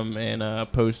Instagram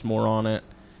and post more on it.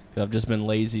 I've just been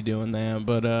lazy doing that.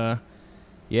 But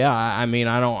yeah, I mean,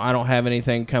 I don't have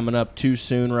anything coming up too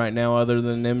soon right now other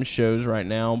than them shows right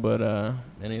now. But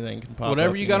anything can pop up.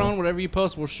 Whatever you got on, whatever you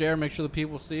post, we'll share. Make sure the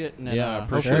people see it. And then, yeah,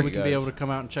 hopefully we can be able to come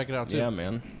out and check it out too. Yeah,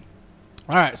 man.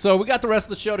 All right, so we got the rest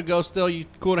of the show to go still. You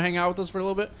cool to hang out with us for a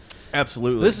little bit?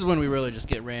 Absolutely. This is when we really just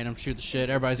get random, shoot the shit.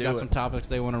 Everybody's got some topics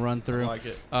they want to run through. I like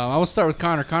it. I will start with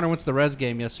Connor. Connor went to the Reds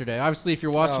game yesterday. Obviously, if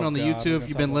you're watching on the YouTube, if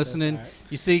you've been listening,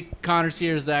 you see Connor's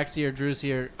here, Zach's here, Drew's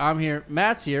here, I'm here,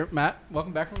 Matt's here. Matt,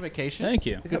 welcome back from vacation. Thank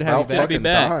you. Good to have you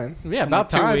back. Fucking time. Yeah, about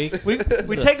 2 weeks.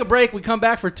 We take a break, we come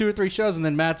back for 2 or 3 shows, and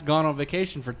then Matt's gone on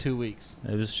vacation for 2 weeks.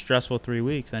 It was a stressful 3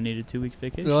 weeks. I needed 2 weeks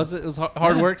vacation. So it was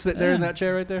hard work sitting there in that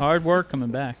chair right there? Hard work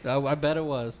coming back. I bet it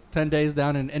was. 10 days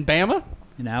down in Bama?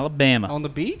 In Alabama. On the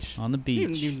beach? On the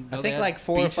beach. I think like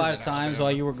 4 or 5 times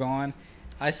while you were gone,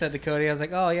 I said to Cody, I was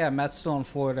like, oh, yeah, Matt's still in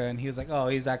Florida. And he was like, oh,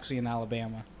 he's actually in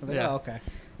Alabama. I was like, oh, okay.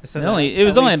 It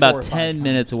was only about 10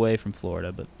 minutes away from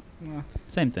Florida, but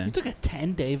same thing. You took a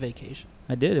 10-day vacation?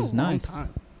 I did. It was nice.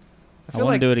 Time. I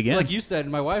want to do it again. Like you said,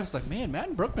 my wife was like, man, Matt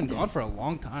and Brooke been gone for a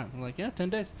long time. I'm like, yeah, 10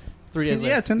 days. 3 days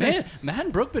later. Yeah, 10 days. Man, Matt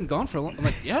and Brooke been gone for a long time. I'm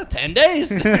like, yeah, 10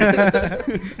 days.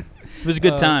 It was a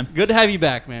good time. Good to have you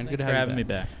back, man. Thanks good to for have having you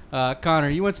me back. Connor,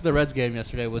 you went to the Reds game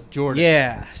yesterday with Jordan.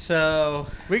 Yeah, so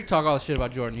we can talk all the shit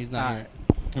about Jordan. He's not here.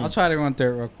 I'll try to run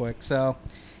through it real quick. So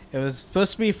it was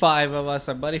supposed to be 5 of us.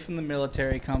 Our buddy from the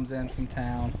military comes in from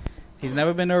town. He's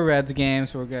never been to a Reds game,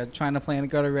 so we're trying to plan to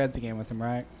go to a Reds game with him,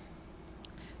 right?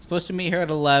 Supposed to meet here at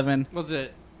 11. Was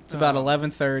it? It's about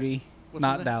 11:30.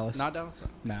 Not it? Dallas. Not Dallas?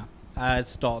 No.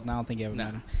 It's Dalton. I don't think you ever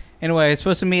met him. Anyway, it's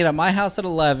supposed to meet at my house at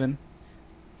 11.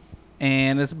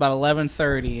 And it's about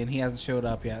 11:30, and he hasn't showed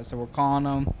up yet. So we're calling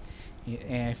him,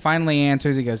 and he finally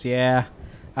answers. He goes, yeah,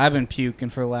 I've been puking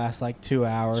for the last, 2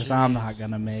 hours. Jeez. I'm not going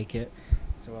to make it.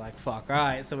 So we're like, fuck. All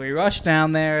right. So we rush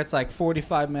down there. It's like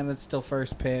 45 minutes till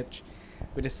first pitch.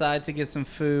 We decide to get some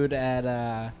food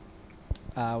at,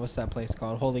 what's that place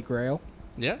called? Holy Grail.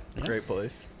 Yeah. Great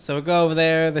place. So we go over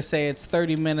there. They say it's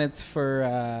 30 minutes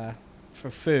for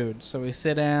food. So we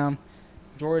sit down.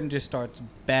 Jordan just starts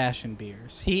bashing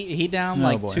beers. He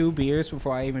downed 2 beers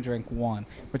before I even drank one,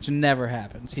 which never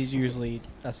happens. He's usually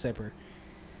a sipper.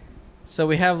 So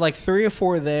we have 3 or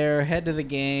 4 there, head to the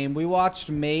game. We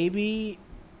watched maybe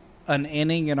an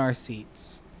inning in our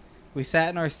seats. We sat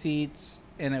in our seats,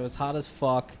 and it was hot as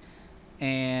fuck.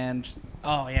 And,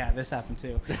 oh, yeah, this happened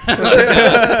too.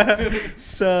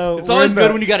 So it's always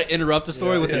good when you got to interrupt a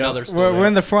story with another story. We're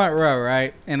in the front row,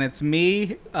 right? And it's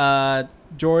me,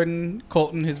 Jordan,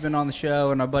 Colton, who's been on the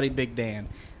show, and our buddy Big Dan.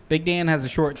 Big Dan has a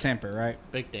short temper, right?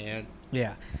 Big Dan.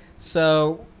 Yeah.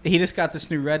 So he just got this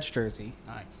new Reds jersey.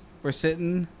 Nice. We're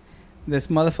sitting, this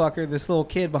motherfucker, this little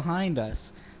kid behind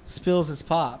us, spills his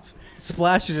pop,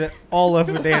 splashes it all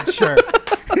over Dan's shirt.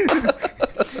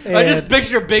 I just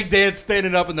picture Big Dan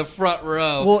standing up in the front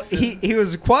row. Well, he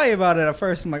was quiet about it at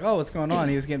first. I'm like, oh, what's going on?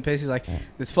 He was getting pissed. He's like,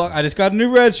 I just got a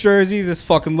new Reds jersey. This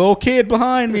fucking little kid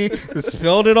behind me just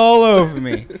spilled it all over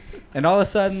me. And all of a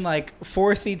sudden, like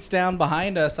 4 seats down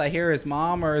behind us, I hear his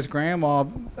mom or his grandma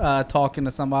talking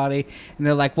to somebody. And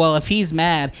they're like, well, if he's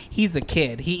mad, he's a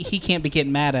kid. He can't be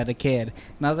getting mad at a kid.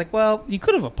 And I was like, well, you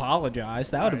could have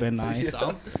apologized. That would have been nice.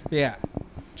 Yeah.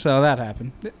 So that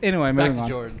happened. Anyway, moving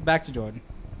on. Back to Jordan.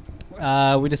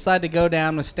 We decided to go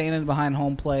down. We're standing behind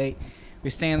home plate. We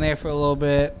stand there for a little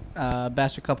bit,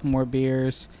 bash a couple more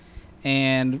beers.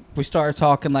 And we started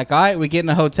talking like, all right, we get in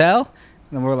a hotel.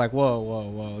 And we're like,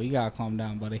 whoa, you got to calm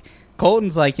down, buddy.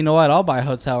 Colton's like, you know what? I'll buy a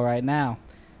hotel right now.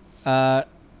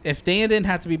 If Dan didn't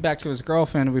have to be back to his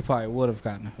girlfriend, we probably would have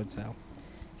gotten a hotel.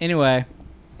 Anyway,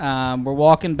 we're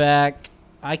walking back.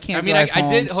 I can't drive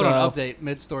home, hold on, update,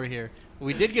 mid-story here.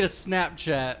 We did get a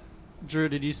Snapchat. Drew,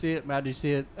 did you see it? Matt, did you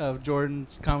see it? Of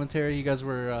Jordan's commentary. You guys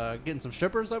were getting some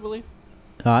strippers, I believe.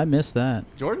 Oh, I missed that.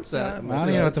 Jordan said it. I don't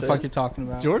even know what the fuck you're talking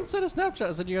about. Jordan sent a Snapchat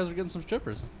and said you guys were getting some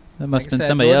strippers. That must have been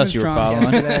somebody else you were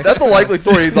following. That's a likely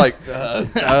story. He's like,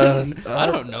 I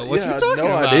don't know what you're talking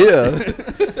about. No idea.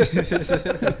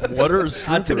 What are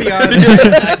strippers? To be honest,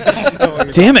 I don't know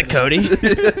what Damn it, Cody.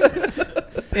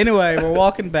 Anyway, we're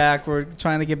walking back. We're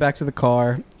trying to get back to the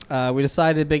car. We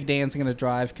decided Big Dan's going to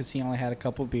drive because he only had a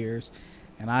couple beers,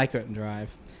 and I couldn't drive.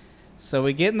 So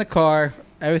we get in the car.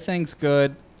 Everything's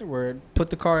good. We're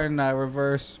put the car in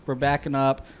reverse. We're backing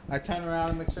up. I turn around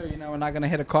and make sure we're not going to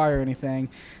hit a car or anything.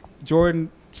 Jordan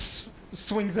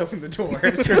swings open the door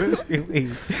as soon as we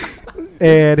leave,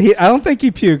 and I don't think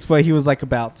he puked, but he was like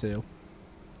about to.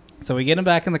 So we get him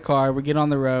back in the car. We get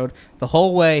on the road. The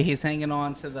whole way, he's hanging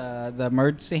on to the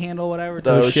emergency handle, whatever.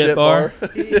 The shit bar.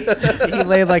 He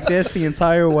laid like this the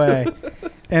entire way.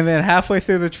 And then halfway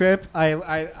through the trip,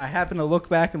 I happen to look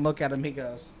back and look at him. He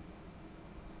goes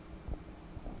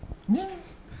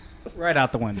right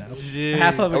out the window. Jeez.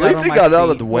 Half of it At least he got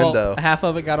out of the window. Well, half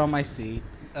of it got on my seat.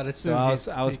 So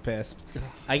I was pissed.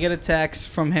 I get a text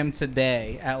from him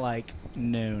today at like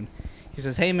noon. He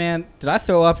says, hey, man, did I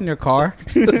throw up in your car?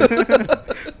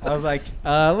 I was like,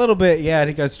 a little bit, yeah. And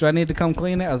he goes, do I need to come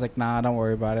clean it? I was like, nah, don't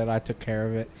worry about it. I took care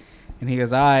of it. And he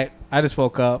goes, all right, I just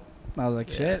woke up. I was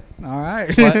like, shit, all right.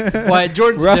 Why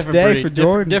Jordan's rough a different day breed. for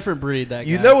Jordan. Different breed, that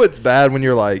guy. You know it's bad when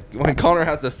you're like, when Connor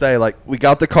has to say, like, we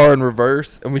got the car in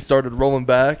reverse and we started rolling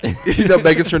back,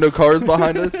 making sure no cars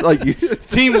behind us. Like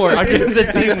teamwork. It's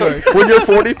a teamwork. When you're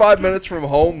 45 minutes from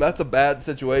home, that's a bad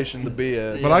situation to be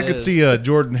in. But I could see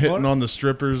Jordan hitting on the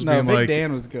strippers, being Big like,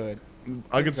 Dan was good.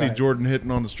 I could see Jordan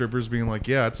hitting on the strippers, being like,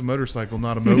 yeah, it's a motorcycle,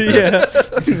 not a moped.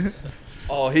 Yeah.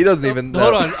 Oh, he doesn't even know.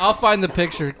 Hold on, I'll find the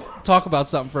picture. Talk about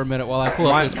something for a minute while I pull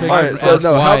up this picture. All right,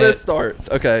 so how this starts.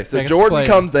 Okay, so Jordan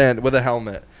comes in with a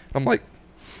helmet. I'm like,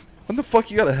 when the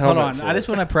fuck you got a helmet Hold on, for? I just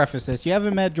want to preface this. You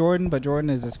haven't met Jordan, but Jordan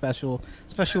is a special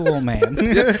little man.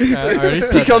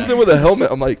 He comes in with a helmet.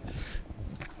 I'm like,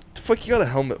 the fuck you got a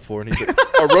helmet for? And he's like,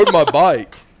 I rode my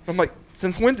bike. I'm like,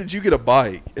 since when did you get a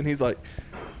bike? And he's like,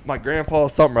 my grandpa,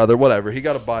 something or other, whatever. He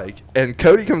got a bike. And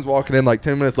Cody comes walking in like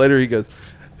 10 minutes later. He goes,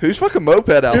 whose fucking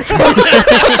moped outside?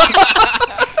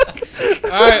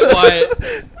 All right,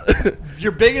 Wyatt.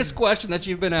 Your biggest question that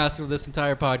you've been asked with this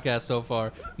entire podcast so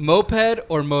far: moped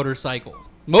or motorcycle?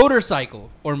 Motorcycle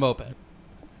or moped?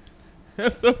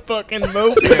 That's a fucking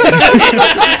moped.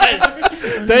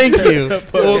 Thank you.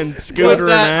 Fucking scooter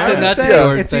and ass.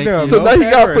 It's either a so now you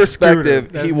moped got or a perspective.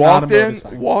 scooter. He That's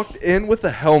not a walked motorcycle. in with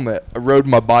a helmet. I rode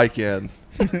my bike in.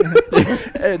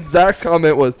 And Zach's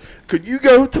comment was, could you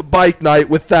go to bike night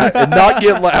with that and not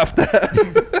get laughed at?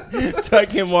 It's like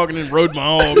him walking in, rode my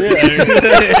own.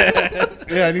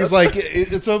 Yeah, and he's like,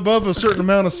 it's above a certain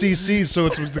amount of CCs, so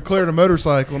it's declared a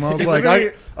motorcycle. And I was like,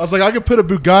 I could put a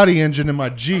Bugatti engine in my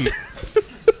Jeep,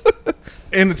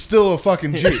 and it's still a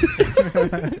fucking Jeep.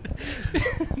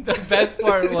 The best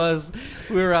part was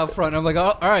we were out front. I'm like,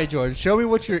 all right, Jordan, show me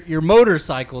what your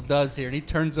motorcycle does here. And he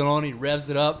turns it on, he revs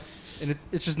it up, and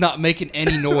it's just not making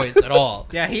any noise at all.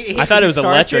 Yeah, I thought it was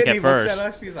electric at first. Looks at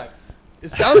us, he's like, It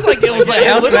sounds like it was like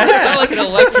how's literally that? sound like an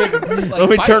electric. Like, Let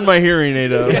me bike. turn my hearing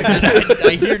aid up.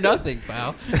 I hear nothing,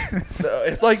 pal.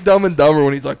 It's like Dumb and Dumber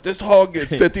when he's like, this hog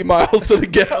gets 50 miles to the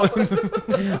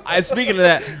gallon. Speaking of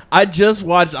that, I just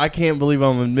watched, I can't believe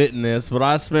I'm admitting this, but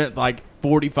I spent like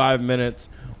 45 minutes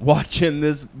watching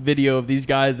this video of these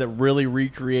guys that really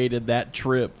recreated that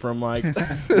trip from like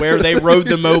where they rode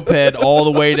the moped all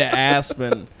the way to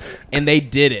Aspen, and they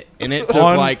did it, and it took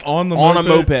On a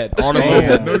moped.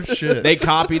 No shit. They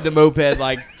copied the moped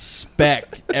like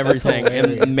spec everying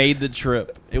and made the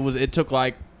trip. It took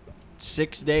like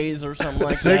 6 days or something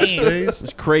like 6 that. days. It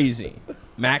was crazy.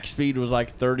 Max speed was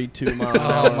like 32 miles an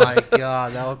Oh hour. my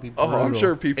god, that would be brutal. Oh, I'm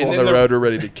sure people And on then the the- road are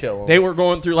ready to kill them. They were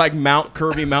going through like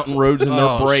curvy mountain roads and their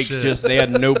Oh, brakes shit. they had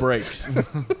no brakes.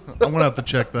 I'm gonna have to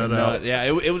check that out. Yeah,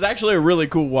 it was actually a really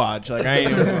cool watch. Like I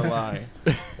ain't even gonna lie.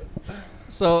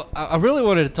 So I really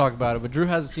wanted to talk about it, but Drew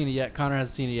hasn't seen it yet. Connor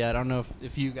hasn't seen it yet. I don't know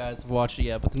if you guys have watched it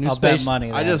yet, but the new I'll space. bet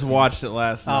money. I just watched it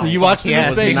last Oh, night. You watched the new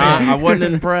yes, space? Not- I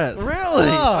wasn't impressed. Really?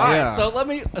 Oh. All right. Yeah.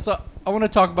 So I want to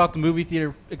talk about the movie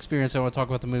theater experience. I want to talk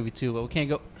about the movie too, but we can't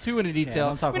go too into detail.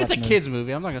 don't talk I mean, it's about a the kids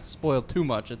movie. I'm not gonna spoil too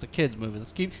much. It's a kids movie.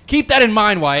 Let's keep that in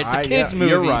mind, Wyatt. It's a kids movie.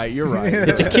 You're right. You're right.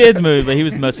 It's a kid's movie, but he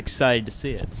was most excited to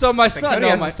see it. So my son, Cody no,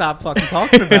 hasn't my stopped fucking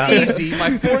talking about it. easy. My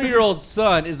 4-year-old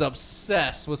son is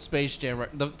obsessed with Space Jam.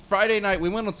 The Friday night we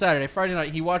went on Saturday. Friday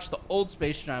night he watched the old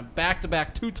Space Jam back to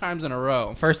back 2 times in a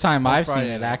row. First time On I've seen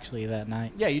Friday it night. actually that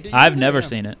night. Yeah, you did. I've never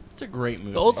seen it. It's a great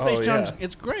movie. The old Space Oh, Jam. yeah.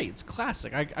 It's great. It's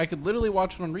classic. I could literally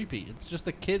watch it on repeat. It's just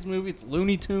a kids movie. It's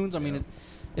Looney Tunes. I mean,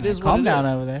 it is Calm what it down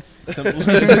is. over there.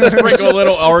 Sprinkle a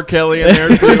little R. Kelly in there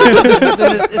too.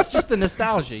 It's just the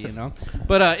nostalgia, you know.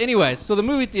 But anyways, so the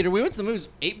movie theater, we went to the movies.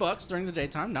 $8 during the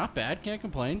daytime, not bad. Can't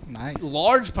complain. Nice.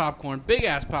 Large popcorn, big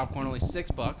ass popcorn, only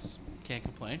 $6. Can't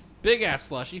complain. Big ass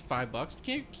slushy,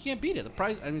 $5. Can't beat it. The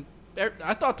price. I mean,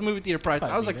 I thought the movie theater price.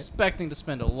 Probably I was beat it. expecting to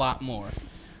spend a lot more,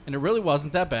 and it really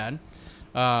wasn't that bad.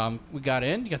 We got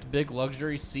in. You got the big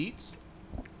luxury seats.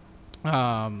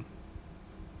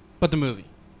 But the movie,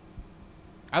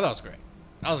 I thought it was great.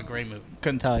 That was a great movie.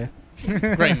 Couldn't tell you.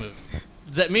 Great movie.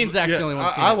 Me and Zach's the only one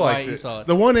seen I it. liked Wyatt, you it. saw it.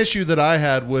 The one issue that I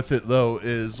had with it though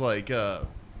is like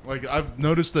I've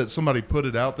noticed that somebody put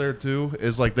it out there too.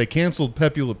 Is like they canceled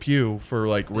Pepe Le Pew for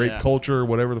like rape Yeah. culture or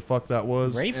whatever the fuck that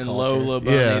was. Rape And culture. Lola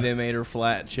Bunny, Yeah. they made her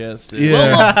flat chested. Yeah.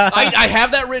 Lola, I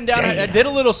have that written down. I did a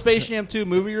little Space Jam 2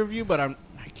 movie review, but I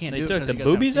can't They do it. took 'cause the you guys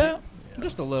haven't boobies seen it. out?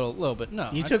 Just a little bit. No,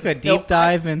 You I- took a no, deep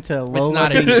dive into Lola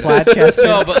not a being deep- flat chested.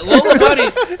 No, but Lola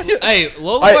Bunny. Hey,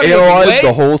 Lola I Bunny analyzed was way,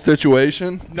 the whole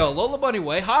situation. No, Lola Bunny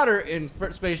way hotter in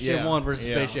Space Jam Yeah. 1 versus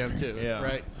Yeah. Space Jam 2. Yeah.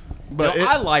 Right. But No, it-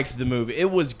 I liked the movie. It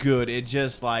was good. It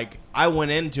just like I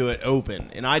went into it open,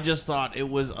 and I just thought it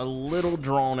was a little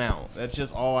drawn out. That's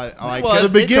just all I like. was. the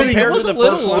beginning, Compared to the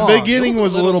first one. the beginning It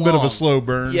was a little bit of long. a slow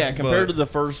burn. Yeah, compared to but- the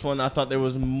first one, I thought there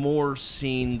was more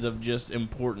scenes of just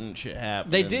important shit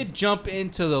happening. They did jump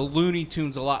into the Looney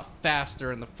Tunes a lot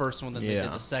faster in the first one than they Yeah.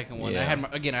 did the second one. Yeah. I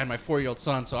had my 4-year-old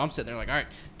son, so I'm sitting there like, all right,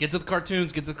 get to the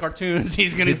cartoons.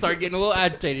 He's gonna start getting a little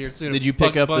agitated here soon. Did you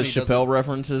pick Bugs up the Bunny does Chappelle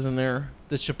references in there? it.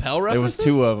 The Chappelle There references? was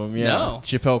 2 of them. Yeah, No.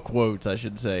 Chappelle quotes, I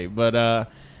should say. But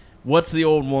what's the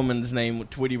old woman's name with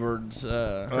Tweety Bird's?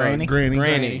 Granny?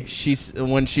 Granny. She's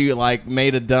when she like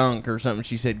made a dunk or something.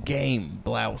 She said, "Game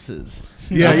blouses."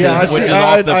 Yeah, yeah. I, Which see, is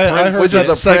I, off the I Prince heard Which that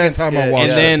is the second Prince time I skit, watched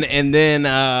yeah. it. And then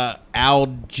Al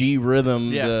G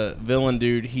Rhythm, Yeah. the villain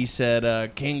dude, he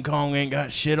said, "King Kong ain't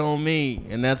got shit on me,"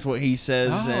 and that's what he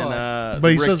says Oh. in But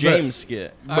the he Rick says that- James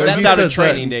skit. But That's he out of says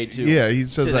that- Training Day too. Yeah, he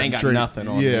says that ain't in got Training- nothing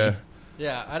on yeah. me.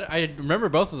 Yeah, I remember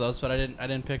both of those, but I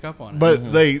didn't pick up on it.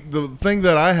 But the thing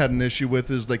that I had an issue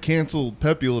with is they canceled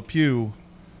Pepe Le Pew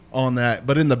on that,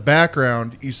 but in the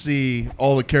background you see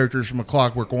all the characters from A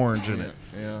Clockwork Orange in it.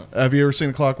 Yeah, Have you ever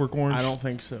seen A Clockwork Orange? I don't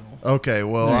think so. Okay,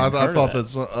 well, I I haven't heard thought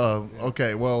of that's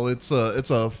okay. Well, it's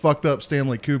a fucked up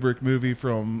Stanley Kubrick movie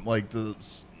from like the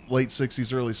late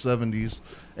 '60s, early '70s,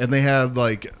 and they had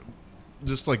like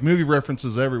just like movie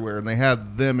references everywhere, and they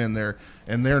had them in there,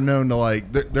 and they're known to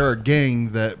like they're a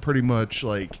gang that pretty much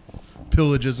like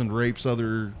pillages and rapes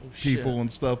other people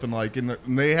and stuff, and like and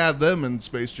they had them in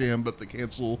Space Jam, but they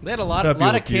cancel. they had a lot Pepe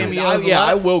of Le Pew. cameos.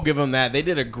 I will give them that. They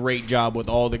did a great job with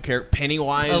all the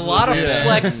Pennywise. A lot of was in it.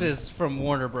 flexes from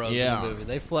Warner Bros. Yeah. in the movie.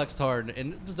 They flexed hard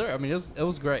and it deserved. I mean, it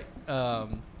was great.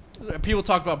 People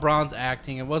talked about Braun's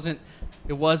acting. It wasn't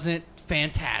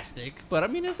fantastic, but I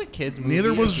mean, it's a kids movie.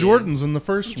 Neither was again. Jordan's in the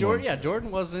first one. Yeah, Jordan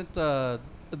wasn't the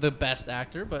best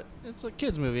actor, but it's a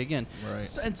kids movie again.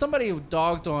 Right. And somebody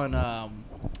dogged on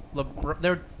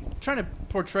they're trying to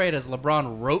portray it as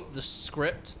LeBron wrote the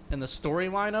script and the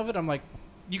storyline of it. I'm like,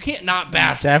 you can't not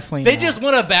bash. Definitely They not. just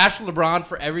want to bash LeBron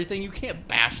for everything. You can't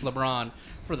bash LeBron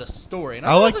for the story. And I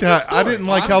thought it like was a good that. I story. didn't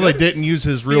like I'm how they good. didn't use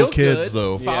his real Feel kids good,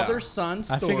 though. Father son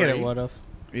I story. figured it would have.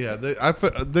 Yeah,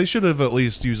 they should have at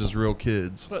least used his real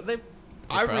kids. But they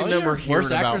I probably remember are hearing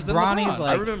worse actors than Bronny's LeBron.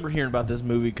 like- I remember hearing about this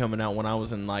movie coming out when I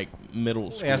was in like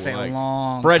middle school, Yeah, say like, a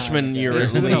long freshman time year ago.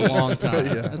 It's at been a least. long time.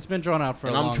 Yeah. It's been drawn out for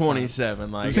and a long I'm time.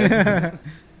 27. Like that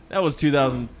was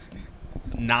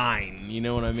 2009. You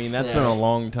know what I mean? That's Yeah. been a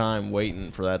long time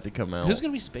waiting for that to come out. Who's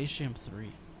gonna be Space Jam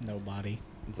 3? Nobody.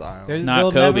 Zion. Not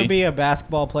There'll Kobe. never be a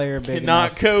basketball player big Not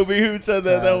enough. Kobe. Who said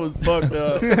that? That was fucked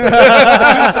up.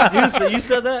 You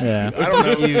said that? Yeah. I don't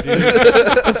know.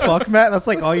 What the fuck, Matt? That's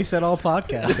like all you said all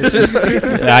podcast. It's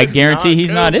just- I guarantee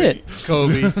he's not Kobe. it.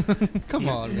 Kobe. Come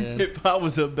on, man. If I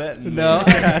was a betting No,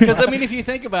 man. because I mean, if you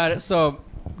think about it, so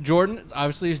Jordan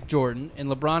obviously is Jordan, and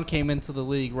LeBron came into the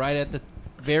league right at the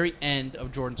very end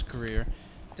of Jordan's career.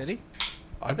 Did he?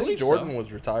 I think believe Jordan so.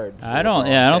 was retired. Before I don't. LeBron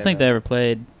Yeah, I don't came think they in. ever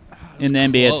played It in the was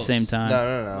NBA at the close. same time.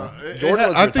 No. Jordan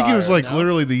was I think he was retired. like No.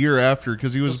 literally the year after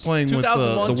because he It was playing with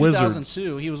 2001, the Wizards.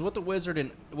 2002. He was with the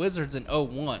Wizards in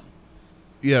 01.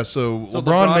 Yeah, so, So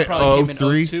LeBron, probably came in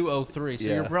 03. 02, 03. So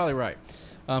Yeah. you're probably right.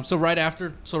 So right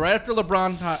after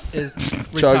LeBron is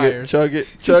Chug retires. it, chug it,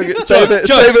 chug it, save it,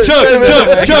 save it,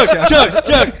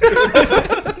 save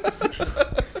it.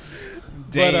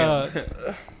 But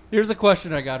here's a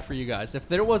question I got for you guys: if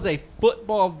there was a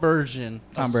football version,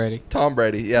 Tom of Brady. Tom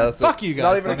Brady. Yeah, that's Fuck you guys.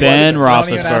 Not even a Ben question.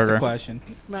 Don't even ask the Roethlisberger. question.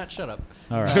 Matt, shut up.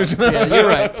 All right. Yeah, you're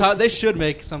right. They should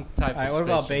make some type All right, of. what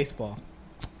about special. baseball?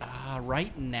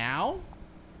 Right now?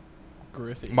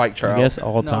 Griffey. Mike I Trout. guess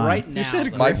all No, time. right now.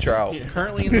 said though. Mike Trout.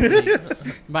 Currently in the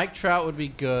league, Mike Trout would be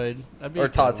good. That'd be a Or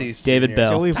good one. Tatis. David Jr.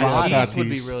 Bell. Joey Tatis Votto. would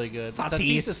be Tatis. really good. Tatis.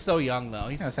 Tatis is so young though.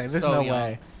 He's I was gonna say, there's so no young.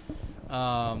 way.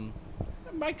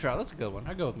 Mike Trout, that's a good one.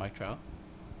 I go with Mike Trout.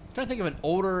 I'm trying to think of an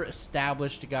older,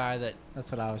 established guy that.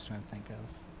 That's what I was trying to think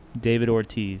of. David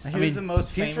Ortiz. He I was mean, the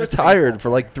most He's famous retired baseball for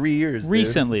like 3 years. dude.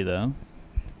 Recently, though.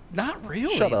 Not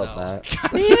really. Shut up, though. Matt.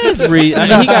 He is. I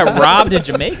mean, he got robbed in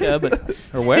Jamaica,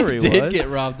 or wherever he Did was. get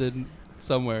robbed in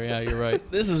somewhere. Yeah, you're right.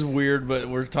 This is weird, but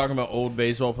we're talking about old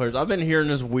baseball players. I've been hearing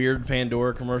this weird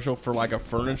Pandora commercial for like a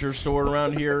furniture store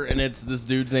around here, and it's this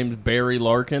dude's name's Barry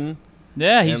Larkin.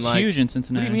 Yeah, he's And, like, huge in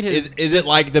Cincinnati. What do you mean? Is it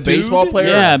like the baseball player?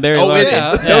 Yeah, Barry oh, Larkin. It,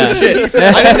 Yeah. No shit.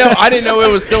 I didn't know it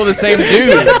was still the same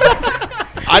dude.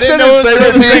 I He didn't said know his it was still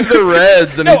favorite the same. team's the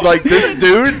Reds, and he's like, this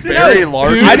dude, Barry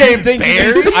Larkin. I didn't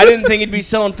think he'd be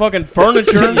selling fucking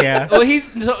furniture. Yeah. Well, he's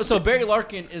so Barry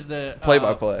Larkin is the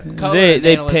Play-by-play. color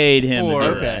They analyst paid him to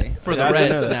for, do that. for the I didn't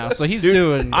know Reds that. now. So he's Dude,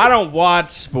 doing. I don't watch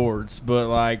sports, but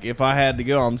like if I had to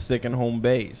go, I'm sticking home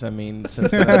base. I mean,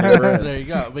 Cincinnati Reds. There you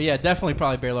go. But yeah, definitely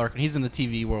probably Barry Larkin. He's in the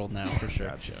TV world now for sure.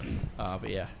 Gotcha. But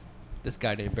yeah, this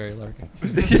guy named Barry Larkin.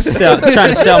 Trying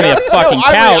to sell me a fucking No,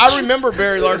 couch. I remember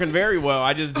Barry Larkin very well.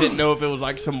 I just didn't know if it was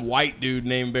like some white dude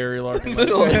named Barry Larkin like,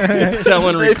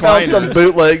 selling They found some recliners.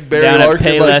 bootleg Barry Down at Larkin.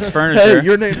 Payless like, Furniture. Hey,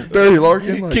 your name's Barry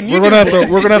Larkin. Like, Can you We're gonna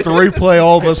have to replay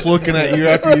all of us looking at you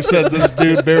after you said this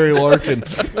dude Barry Larkin.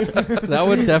 That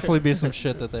would definitely be some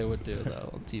shit that they would do though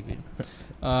on TV.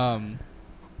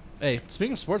 Hey,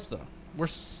 speaking of sports though, we're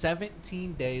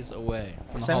 17 days away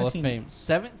from the Hall of 17? Fame.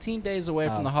 17 days away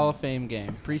from Oh. the Hall of Fame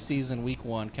game, preseason week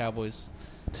 1, Cowboys.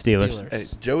 Steelers. hey,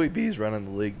 Joey B's running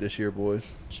the league this year,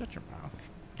 boys. Shut your mouth.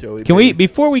 Joey Can B. we,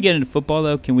 before we get into football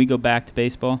though, can we go back to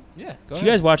baseball? Yeah, go Did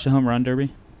you guys watch the home run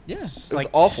derby? Yeah. It's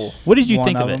awful. What did you one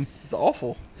think of of it? them. It's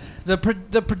awful. The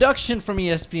production from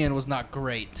ESPN was not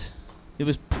great. It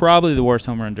was probably the worst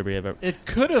home run derby I've ever. It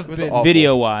could have It was been awful.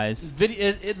 Video wise,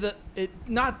 video.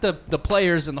 Not the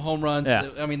players and the home runs. Yeah.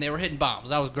 I mean, they were hitting bombs.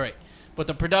 That was great. But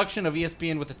the production of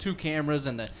ESPN with the 2 cameras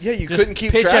and the Yeah, you just couldn't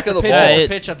keep pitch track after of the pitch ball. after Yeah,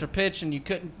 pitch after pitch, and you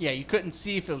couldn't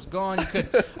see if it was gone. You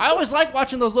couldn't. I always like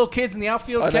watching those little kids in the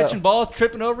outfield I know. catching balls,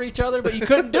 tripping over each other, but you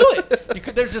couldn't do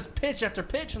it. There's just pitch after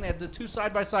pitch, and they had the 2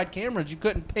 side-by-side cameras. You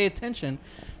couldn't pay attention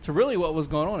to really what was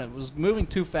going on. It was moving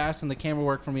too fast, and the camera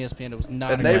work from ESPN, it was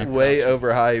not. And a they great way production.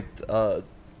 overhyped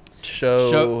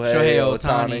Shohei Shohei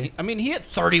Ohtani. I mean, he hit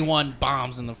 31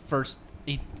 bombs in the first.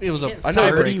 It was a I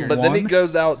know, tiebreaker. but then he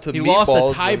goes out to He meatballs. lost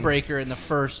a and tiebreaker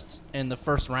in the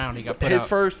first round. He got put His out.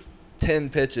 first 10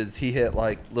 pitches, he hit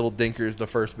like little dinkers to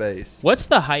first base. what's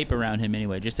the hype around him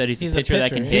anyway? Just that he's a He's a pitcher that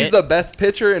pitcher, can yeah. He's hit. the best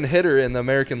pitcher and hitter in the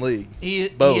American League. He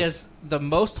Both. has the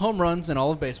most home runs in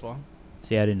all of baseball.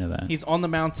 See, I didn't know that. He's on the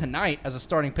mound tonight as a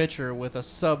starting pitcher with a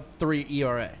sub-3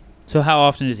 ERA. So how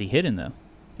often is he hitting though?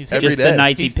 He's Every Just day. the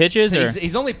nights he pitches, or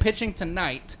he's only pitching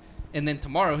tonight, and then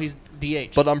tomorrow he's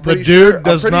DH. But I'm The pretty dude sure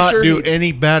does I'm pretty not sure do he,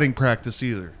 any batting practice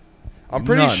either. I'm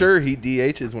pretty none. sure he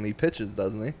DHs when he pitches,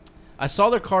 doesn't he? I saw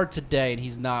their card today, and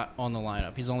he's not on the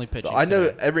lineup. He's only pitching. I know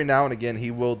today. every now and again he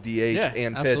will DH Yeah,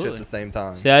 and pitch absolutely. at the same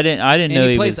time. see, I didn't And know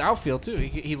he he plays was. outfield too.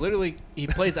 He literally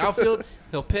plays outfield.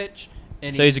 He'll pitch,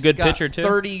 and So he's a good got pitcher, too?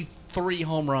 33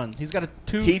 home runs. He's got a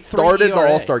 2. He started the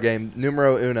ERA. All-Star game,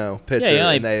 numero uno pitcher Yeah, he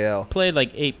only in the AL. Played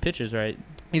like 8 pitches, right?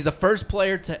 He's the first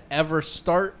player to ever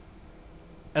start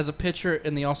as a pitcher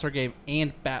in the All-Star game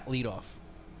and bat leadoff.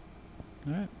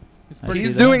 All right.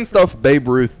 He's doing stuff Babe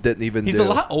Ruth didn't even do. He's a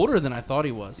lot older than I thought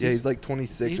he was. Yeah, he's like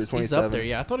 26 or 27. He's up there.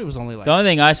 Yeah, I thought he was only like. The only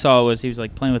thing I saw was he was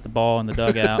like playing with the ball in the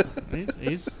dugout.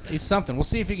 he's something. We'll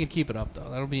see if he can keep it up though.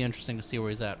 That'll be interesting to see where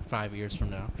he's at 5 years from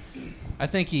now. I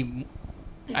don't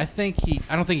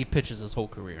think he pitches his whole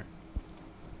career.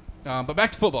 But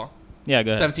back to football. Yeah,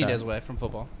 go ahead. 17 Sorry. days away from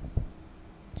football.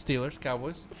 Steelers,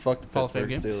 Cowboys. Fuck the Hall of Fame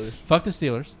Pittsburgh game. Steelers. Fuck the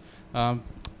Steelers.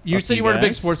 You Fuck said you you weren't a big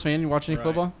guys. sports fan. You watch any Right.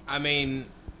 football? I mean,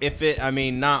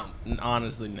 not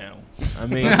honestly, no. I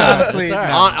mean, Honestly, It's all right.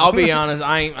 no. I'll be honest.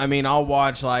 I'll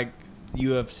watch like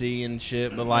UFC and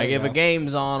shit, but like There you if a go.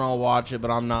 game's on, I'll watch it.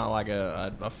 But I'm not like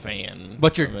a fan.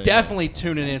 But you're of it. definitely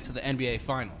tuning into the NBA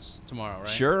Finals tomorrow, right?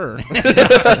 Sure.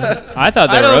 I thought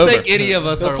they I were don't over. think any of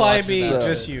us It'll are probably watching be that.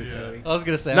 just you, Cody. I was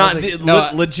gonna say. Not I was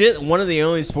like, legit. One of the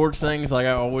only sports things like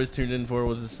I always tuned in for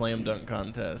was the slam dunk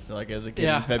contest. Like as a kid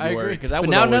yeah, in February, I agree. because that But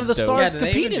was now always none of the dope. stars Yeah, do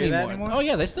they compete even do that anymore. anymore? Oh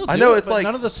yeah, they still do I know, it, it's but like-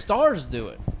 none of the stars do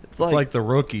it. It's It's like the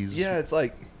rookies. yeah, it's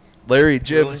like Larry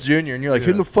Gibbs Jr. and you're like,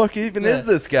 who Yeah. the fuck even Yeah. is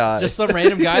this guy? Just some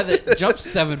random guy that jumps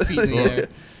 7 feet in the air.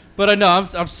 But I know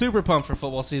I'm super pumped for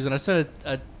football season. I sent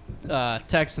a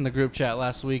text in the group chat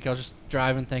last week. I was just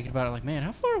driving, thinking about it. Like, man,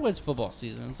 how far away is football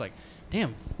season? It's like,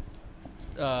 damn.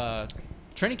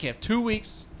 Training camp 2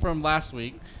 weeks from last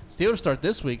week. Steelers start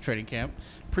this week. Training camp.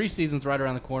 Preseason's right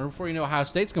around the corner. Before you know, Ohio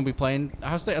State's going to be playing.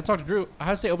 Ohio State. I talked to Drew.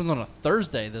 Ohio State opens on a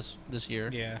Thursday this year.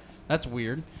 Yeah. That's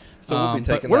weird. so we'll be but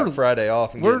taking we're- that Friday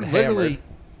off and We're getting literally hammered.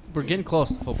 we're getting close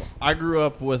to football. I grew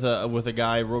up with a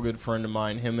guy, a real good friend of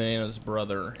mine, him and his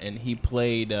brother, and he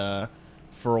played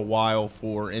for a while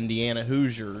for Indiana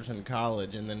Hoosiers in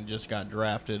college, and then just got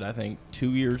drafted, I think,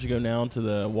 2 years ago now to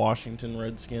the Washington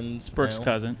Redskins. Brooks' now.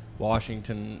 cousin.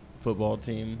 Washington football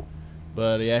team.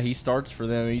 But yeah, he starts for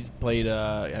them. He's played.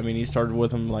 He started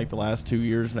with them like the last 2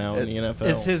 years now in the NFL.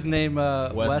 Is his name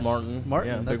Wes Martin? Martin.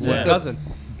 Yeah, That's Big his Wes. cousin.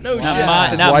 no Not shit? my,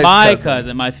 His not wife's my cousin.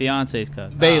 cousin, my fiance's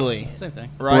cousin. Bailey, Same thing.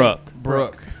 right?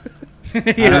 Brooke. I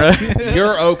don't know.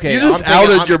 You're okay. You just I'm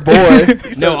thinking- outed your boy. You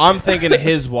No, said- I'm thinking of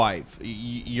his wife.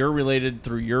 You're related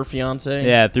through your fiance?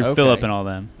 Yeah, through Okay. Philip and all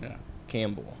them.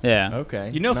 Campbell. Yeah. Okay.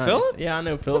 You know Nice. Philip? Yeah, I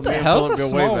know Philip. the Me and hell? Philip It's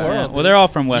a go way small back. world. Yeah. Well, they're all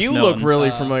from West You Milton. look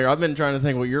really familiar. I've been trying to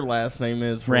think what your last name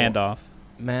is. for- Randolph.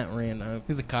 Matt Randolph.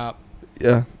 He's a cop.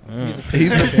 yeah. He's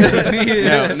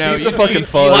No, He's a fucking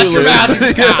fudge. Watch your dude. mouth.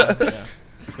 He's a cop. Yeah.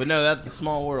 But no, that's a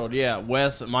small world. Yeah,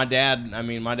 Wes, my dad.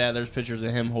 There's pictures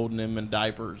of him holding him in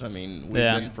diapers. We've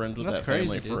Yeah. been friends with That's that crazy,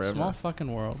 family dude. forever. Small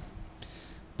fucking world.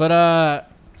 But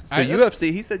So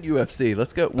UFC, he said UFC.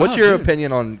 Let's go. What's Oh, your dude.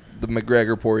 opinion on the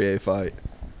McGregor-Poirier fight?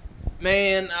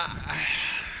 Man,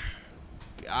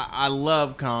 I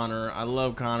love Conor. I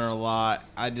love Conor a lot.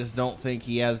 I just don't think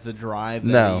he has the drive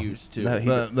that No. he used to. No, he-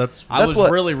 That's I That's was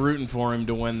what- really rooting for him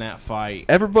to win that fight.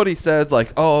 Everybody says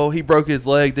like, oh, he broke his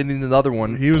leg, then he need another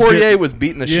one. He was Poirier getting- was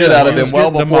beating the yeah, shit out of he was him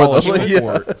well getting before demolished the in yeah.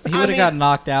 court. He would have got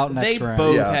knocked out They next round.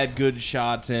 both Yeah. had good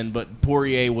shots in, but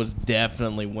Poirier was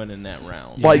definitely winning that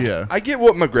round. Like, Yeah. I get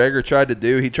what McGregor tried to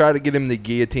do. He tried to get him the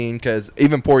guillotine because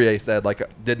even Poirier said, like,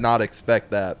 did not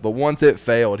expect that. But once it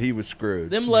failed, he was screwed.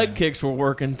 Them leg kicks were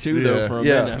working too, though. Yeah. For a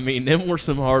Yeah. minute, them were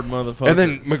some hard motherfuckers. And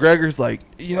then McGregor's like,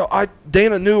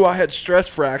 Dana knew I had stress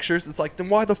fractures. It's like, then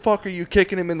why the fuck are you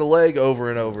kicking him in the leg over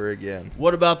and over again?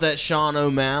 what about that Sean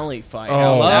O'Malley fight?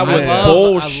 Oh, that was man.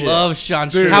 bullshit. I love Sean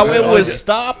Dude, Sherman. How it I was like it.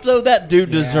 stopped though. That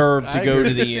dude deserved I to go agree.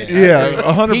 to the end. Yeah,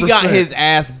 100%. He got his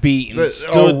ass beat and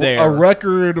stood there. A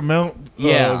record amount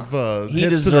Yeah. of He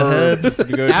hits to the head. deserved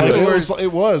to go Like, to the Afterwards-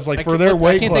 it was like I for can't- their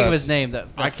weight I can't class. think of his name that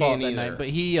I fought can't that either. night, but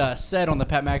he said on the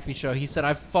Pat McAfee show, he said,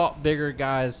 I've fought bigger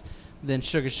guys than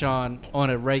Sugar Sean on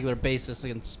a regular basis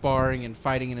and sparring and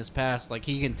fighting in his past. Like,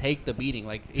 he can take the beating.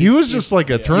 Like He was just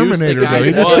like a Terminator, guy though. He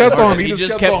he just was. kept on. He He just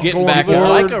just kept kept on getting going back He was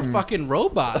forward. like a fucking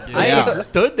robot, dude. Yeah. He just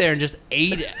stood there and just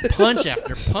ate punch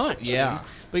after punch. Yeah.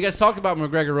 But you guys talked about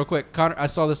McGregor real quick. Conor, I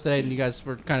saw this today, and you guys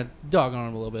were kind of dogging on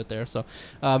him a little bit there. So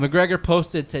McGregor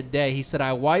posted today. He said,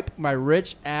 I wipe my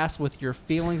rich ass with your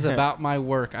feelings about my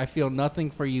work. I feel nothing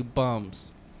for you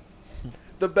bums.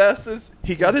 The best is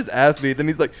he got his ass beat. Then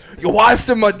he's like, "Your wife's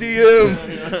in my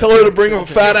DMs. Tell her to bring her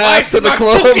fat ass to the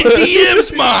club."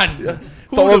 DMs, man.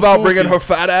 It's all about bringing her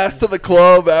fat ass to the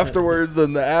club afterwards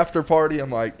and the after party.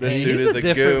 I'm like, this dude He's is a a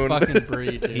different goon. fucking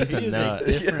breed, dude. He's a He is nut.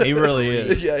 different He really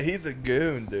breed. is. Yeah, he's a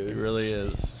goon, He dude. really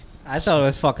is. I thought it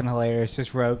was fucking hilarious.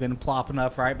 Just Rogan plopping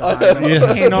up right behind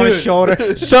him, hand on his shoulder.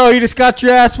 So you just got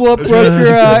your ass whooped, broke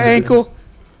your ankle.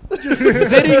 Just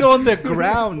sitting on the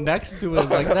ground next to him.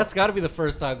 Like, that's got to be the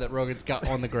first time that Rogan's got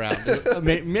on the ground.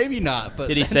 Maybe not, but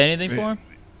Did he say anything for him?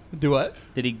 Do what?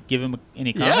 Did he give him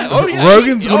any Yeah. comment? Oh yeah.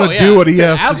 Rogan's gonna do what he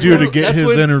has to do to Absolutely. get That's his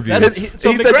when- interview. that's- He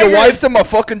so said McGregor- your wife's in my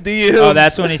fucking DMs. Oh,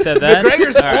 that's when he said that?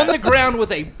 McGregor's All right. on the ground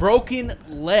with a broken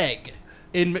leg.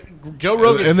 And Joe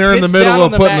Rogan And they're in the sits middle down of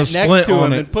on the putting mat a next splint to him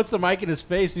on it. and puts the mic in his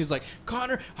face, and he's like,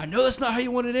 "Connor, I know that's not how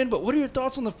you want it in, but what are your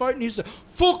thoughts on the fight?" And he's like,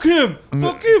 "Fuck him,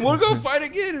 fuck him, we'll go fight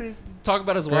again." And talk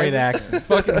about his Great wife. accent.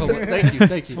 Fucking hilarious. Thank you,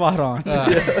 thank you. Spot on.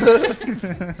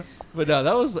 But no,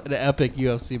 that was an epic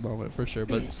UFC moment for sure.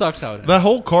 But it sucks how it ends. That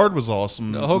whole card was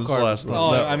awesome. The whole this card last was time.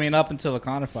 Oh, That- I mean, up until the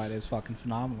Connor fight is fucking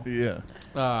phenomenal.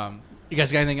 yeah. You guys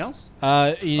got anything else?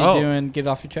 You Oh. doing get it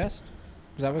off your chest?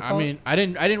 Is that what? I mean, I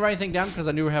didn't write anything down because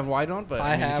I knew we were having White on. But I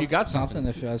I mean, have if you got something.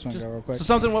 If you guys want to Just- go real quick. So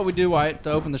something what we do, Wyatt,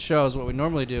 to open the show is what we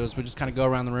normally do is we just kind of go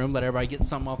around the room, let everybody get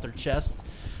something off their chest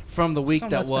from the week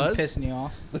Something that that's was. been pissing you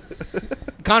off.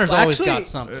 Connor's Well, always actually, got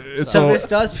something. it's So all- this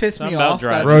does piss me Something about off, but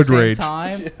driving. at Road the same rage.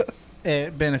 time,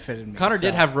 it benefited me. Connor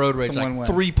did so have road rage it's a like win-win.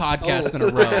 3 podcasts in a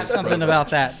row. Something about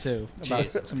that too. About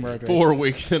Jesus. some road rage. 4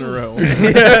 weeks in a row.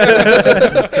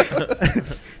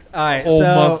 All right, whole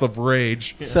so month of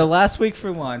rage. so last week for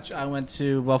lunch, I went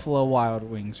to Buffalo Wild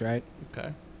Wings. Right, Okay.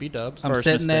 B-dubs. I'm First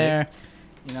sitting mistake. there.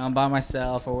 You know, I'm by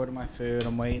myself. I order my food.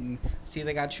 I'm waiting. See,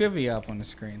 they got trivia up on the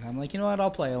screen. I'm like, you know what? I'll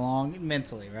play along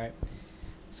mentally, right?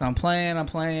 So I'm playing.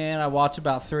 I watch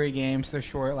about 3 games. They're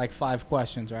short, like 5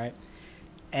 questions, right?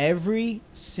 Every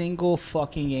single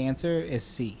fucking answer is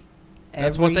C.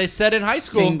 That's what they said in high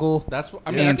school. single That's what,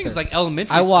 I mean, I think it's answer. like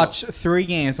elementary I school. watched 3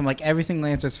 games. I'm like, every single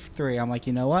answer is 3. I'm like,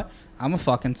 you know what? I'm gonna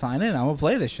fucking sign in. I'm gonna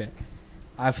play this shit.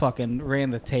 I fucking ran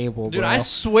the table, Dude, bro. I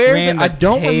swear Ran that I the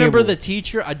don't remember table. the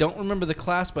teacher. I don't remember the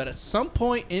class, but at some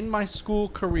point in my school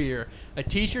career, a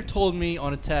teacher told me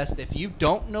on a test, if you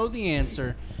don't know the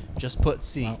answer, just put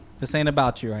C. Well, this ain't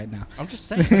about you right now. I'm just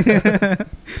saying.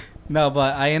 No,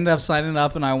 but I ended up signing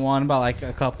up and I won by like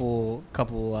a couple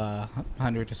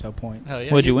hundred or so points. Hell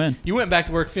yeah. What'd you win? You went back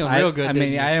to work feeling I, real good. I didn't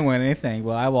mean, you? I didn't win anything,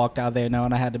 but I walked out there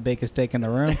knowing I had the biggest dick in the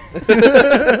room.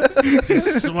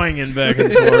 Swinging back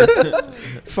and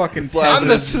forth. Fucking I'm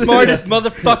the smartest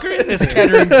motherfucker in this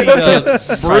Kettering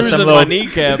B-dubs. Bruising some my little-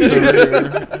 kneecaps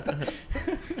over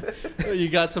here. You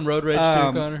got some road rage too,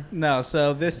 Connor? No,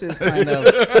 so this is kind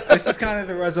of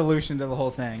the resolution to the whole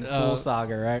thing, full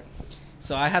saga, right?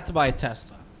 So I had to buy a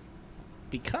Tesla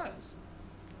because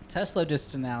Tesla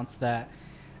just announced that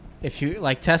if you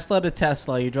like Tesla to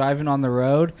Tesla, you're driving on the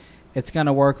road, it's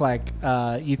gonna work like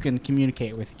you can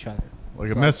communicate with each other. Like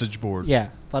a So- message board. Yeah,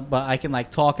 but I can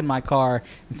like talk in my car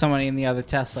and somebody in the other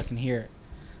Tesla can hear it.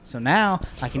 So now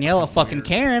I can yell at fucking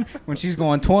Karen when she's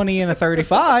going 20 and a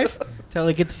 35, tell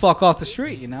her to get the fuck off the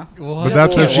street, you know? But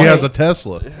that's if she has a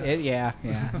Tesla. Yeah. I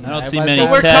don't see Everybody's many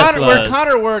got- Where Teslas.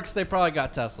 Connor works, they probably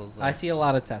got Teslas. Though. I see a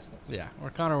lot of Teslas. Yeah, where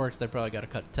Connor works, they probably got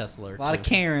a Tesla. Or A lot of two.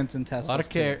 Karens and Teslas.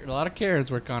 A lot of Karens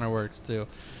where Connor works too.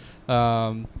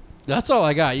 That's all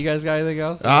I got. You guys got anything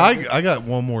else? I got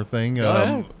one more thing.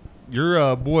 ahead.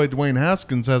 Your boy Dwayne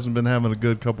Haskins hasn't been having a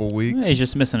good couple of weeks. Yeah, he's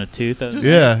just missing a tooth.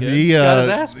 Yeah, he Got his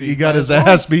ass beat he by got his his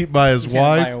ass beat by his You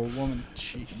can't buy wife, a woman.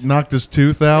 knocked his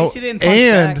tooth At out, least he didn't punch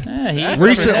and back. Yeah, he That's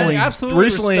recently, absolutely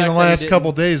recently in the respect that he last didn't. couple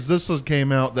of days, this has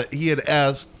came out that he had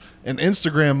asked an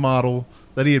Instagram model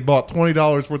that he had bought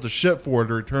 $20 worth of shit for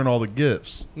to return all the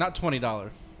gifts. Not $20.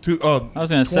 I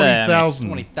was gonna say, I mean, 20,000.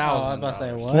 $20,000. Oh, I was about to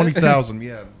say, what? 20,000.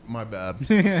 Yeah, my bad.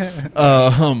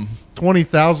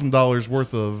 $20,000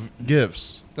 worth of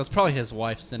gifts. That's probably his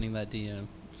wife sending that DM.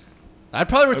 I'd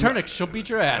probably return it. She'll beat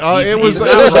your ass. It was he's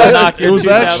about to knock your tooth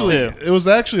out, too. it was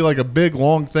actually like a big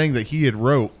long thing that he had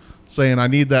wrote saying I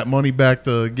need that money back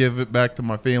to give it back to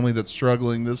my family that's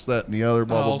struggling, this, that, and the other,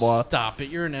 blah blah blah. Stop it.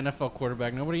 You're an NFL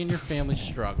quarterback. Nobody in your family's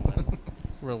struggling.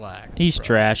 Relax. he's bro.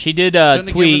 trash. He did Shouldn't have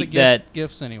given tweet the that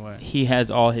gifts anyway. he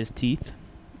has all his teeth.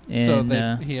 And,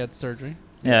 So he had surgery.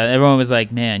 yeah, everyone was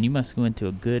like, "Man, you must go into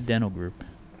a good dental group."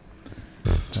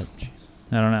 But,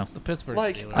 I don't know. The Pittsburgh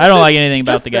Like, Steelers. I don't like anything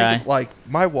about Just the guy. think, like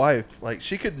my wife, like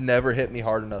she could never hit me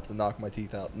hard enough to knock my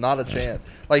teeth out. Not a chance.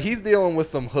 Like he's dealing with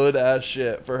some hood ass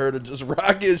shit for her to just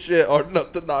rock his shit hard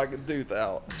enough to knock a tooth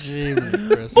out. Jesus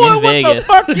Christ. In Vegas.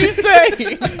 Fuck you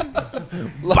say?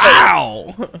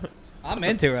 Wow. I'm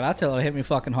into it. I tell her to hit me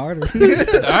fucking harder.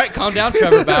 All right, calm down,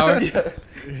 Trevor Bauer.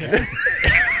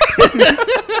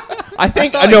 I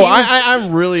think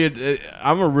I'm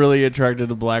really attracted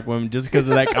to black women just because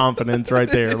of that confidence right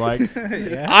there. Like,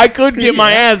 I could get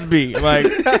my ass beat. Like,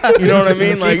 you know what I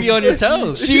mean? Like, Keep you on your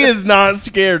toes. she is not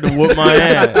scared to whoop my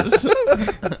ass.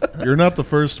 You're not the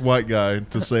first white guy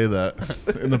to say that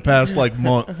in the past like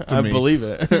month to I me. believe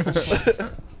it.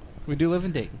 We do live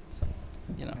in Dayton. So,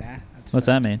 you know. Yeah, that's What's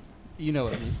fair. that mean? You know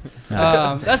what it means.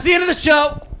 That's the end of the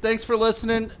show. Thanks for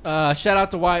listening. Shout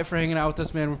out to Wyatt for hanging out with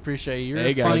us, man. We appreciate you. You're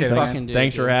Hey a guys, funny fucking dude.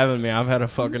 thanks for having me. I've had a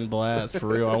fucking blast for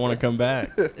real. I want to come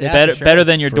back. Better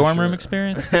than your For dorm sure. room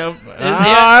experience.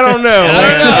 I don't know.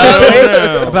 I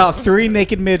don't know. About 3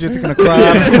 naked midgets are gonna cry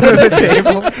out the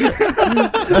table.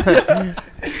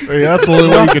 Hey, that's the only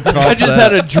way you can top I just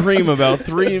that. had a dream about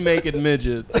 3 naked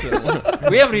midgets.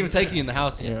 We haven't even taken you in the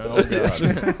house yet. Oh, God.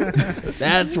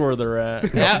 That's where they're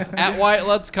at. At Wyatt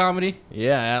Lutz Comedy.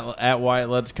 Yeah, at White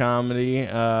Let's Comedy.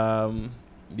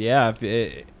 Yeah,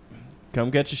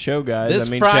 come catch a show, guys. This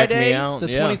I mean, Friday, check me out. the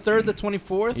 23rd, the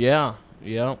 24th. Yeah.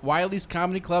 Wiley's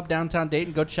Comedy Club, downtown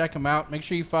Dayton. Go check him out. Make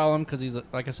sure you follow him because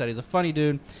like I said, he's a funny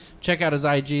dude. Check out his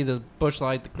IG. The Busch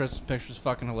Light, the Christmas pictures,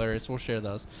 fucking hilarious. We'll share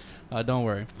those. Don't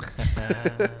worry.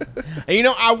 And you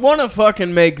know, I want to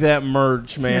fucking make that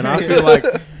merch, man. I feel like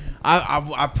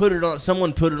I put it on.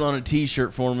 Someone put it on a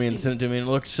T-shirt for me and sent it to me, and it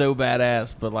looked so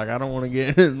badass. But like, I don't want to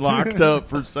get locked up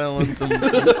for selling some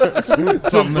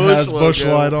Something that has Busch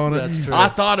Light on it. That's true. I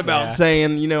thought about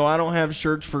saying, you know, I don't have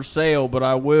shirts for sale, but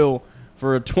I will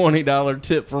for a $20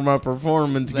 tip for my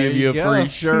performance. There Give you a you go. free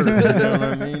shirt. You know what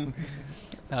I mean?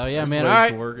 Oh yeah, That's man. ways All to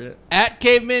right. work it. At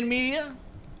Caveman Media.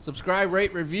 Subscribe,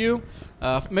 rate, review.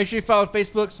 Make sure you follow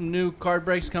Facebook. Some new card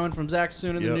breaks coming from Zach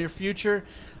soon in the near future.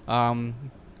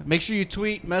 Make sure you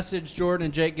tweet, message Jordan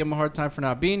and Jake. Give them a hard time for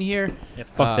not being here. Yeah,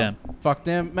 fuck them. Fuck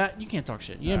them. Matt, you can't talk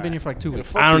shit. You haven't been here for like 2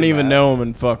 weeks. I don't even know them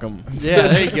and fuck them. Yeah,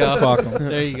 there you go. Fuck 'em.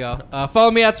 There you go.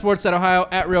 Follow me at Sportsnet Ohio,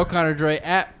 at Real Connor Dre,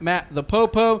 at Matt the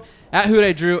Popo, at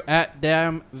Hude Drew, at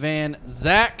Dam Van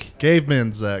Zach.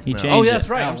 Caveman Zach. He now. changed Oh, it. yeah, that's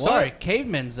right. I'm What? sorry.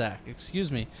 Caveman Zach.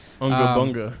 Excuse me. Unga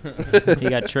bunga. He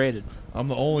got traded. I'm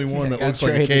the only one that got looks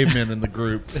like a traded. caveman in the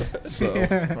group, so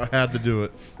I had to do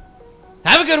it.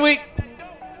 Have a good week.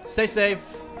 Stay safe.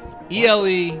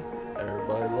 ELE.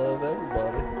 Everybody love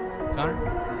everybody.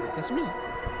 Connor, play some music.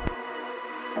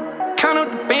 Count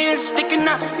up the bands sticking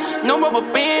out. No rubber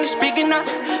band is big enough.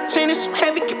 Chain is so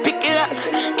heavy, can pick it up.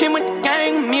 Came with the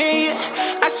gang, myriad.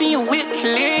 I see you whip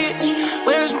hilarious.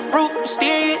 Where's my root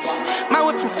mysterious? My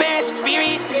whip from Fast and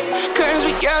Furious. Curtains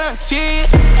with yellow interior.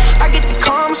 I get the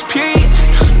calmest period.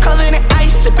 Covered in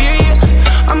ice, Siberia.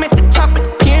 I'm at the top of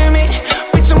the pyramid.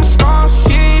 Bitch, I'm a star, I'm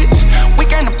serious. We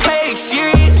got to play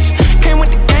serious. Came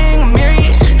with the gang,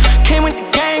 myriad. Came with the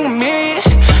gang, myriad.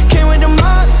 Came with the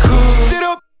mod crew. Sit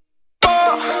up.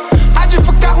 I just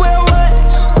forgot where I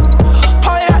was.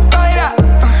 Pour it out, throw it out.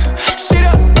 Sit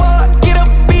up, what? Get up,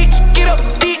 bitch, get up,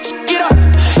 bitch, get up.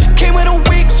 Came with a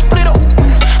wig, split up.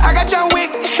 I got John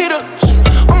Wick hitters.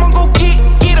 I'ma go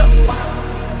get up.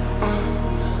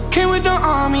 Came with the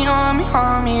army,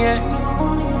 yeah.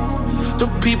 The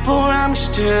people around me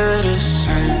still the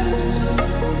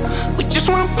same. We just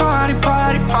wanna party,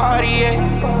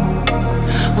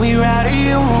 yeah. We ride it,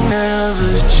 you won't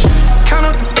never change. Count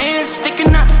up the bands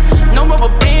sticking out. No rubber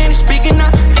band is big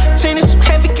enough. Chain is so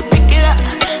heavy, can pick it up.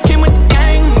 Came with the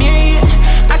gang, myriad.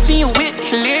 I see you whip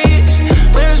hilarious.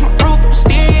 Where's my root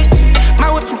mysterious?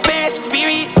 My whip from Fast and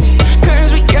Furious.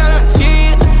 Curtains with yellow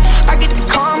interior. I get the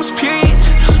calmest period.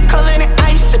 Covered in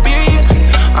ice, Siberia.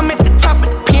 I'm at the top of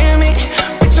the pyramid.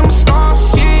 Bitch, I'm a star, I'm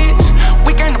serious.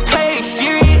 We gonna play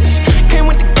serious. Came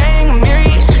with the gang,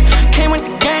 myriad. Came with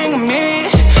the gang,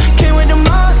 myriad. Came with the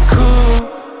mod crew.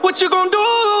 What you gon' do?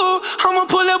 I'ma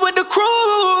pull up with the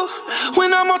crew.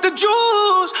 When I'm off the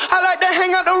juice, I like to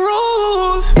hang out the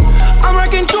roof. I'm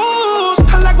rocking jewels.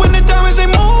 I like when the diamonds they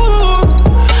move.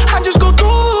 I just go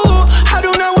through. I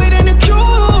do not wait in the queue.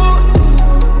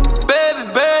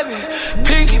 Baby,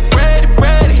 pinky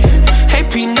ready.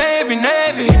 AP Navy.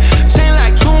 Chain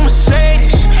like two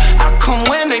Mercedes. I come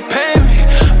when they pay me.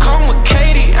 Come with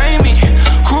Katie, Amy.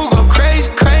 Crew go crazy.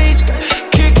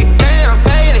 Kick it down,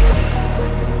 baby.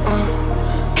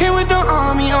 Came with the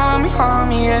army,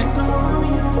 yeah.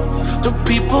 The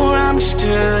people around me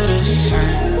still the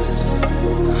same.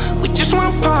 We just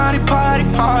wanna party,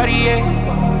 yeah.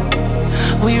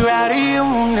 We ride it, it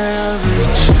won't never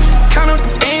change. Count up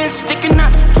the bands sticking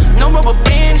out. No rubber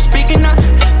band is big enough.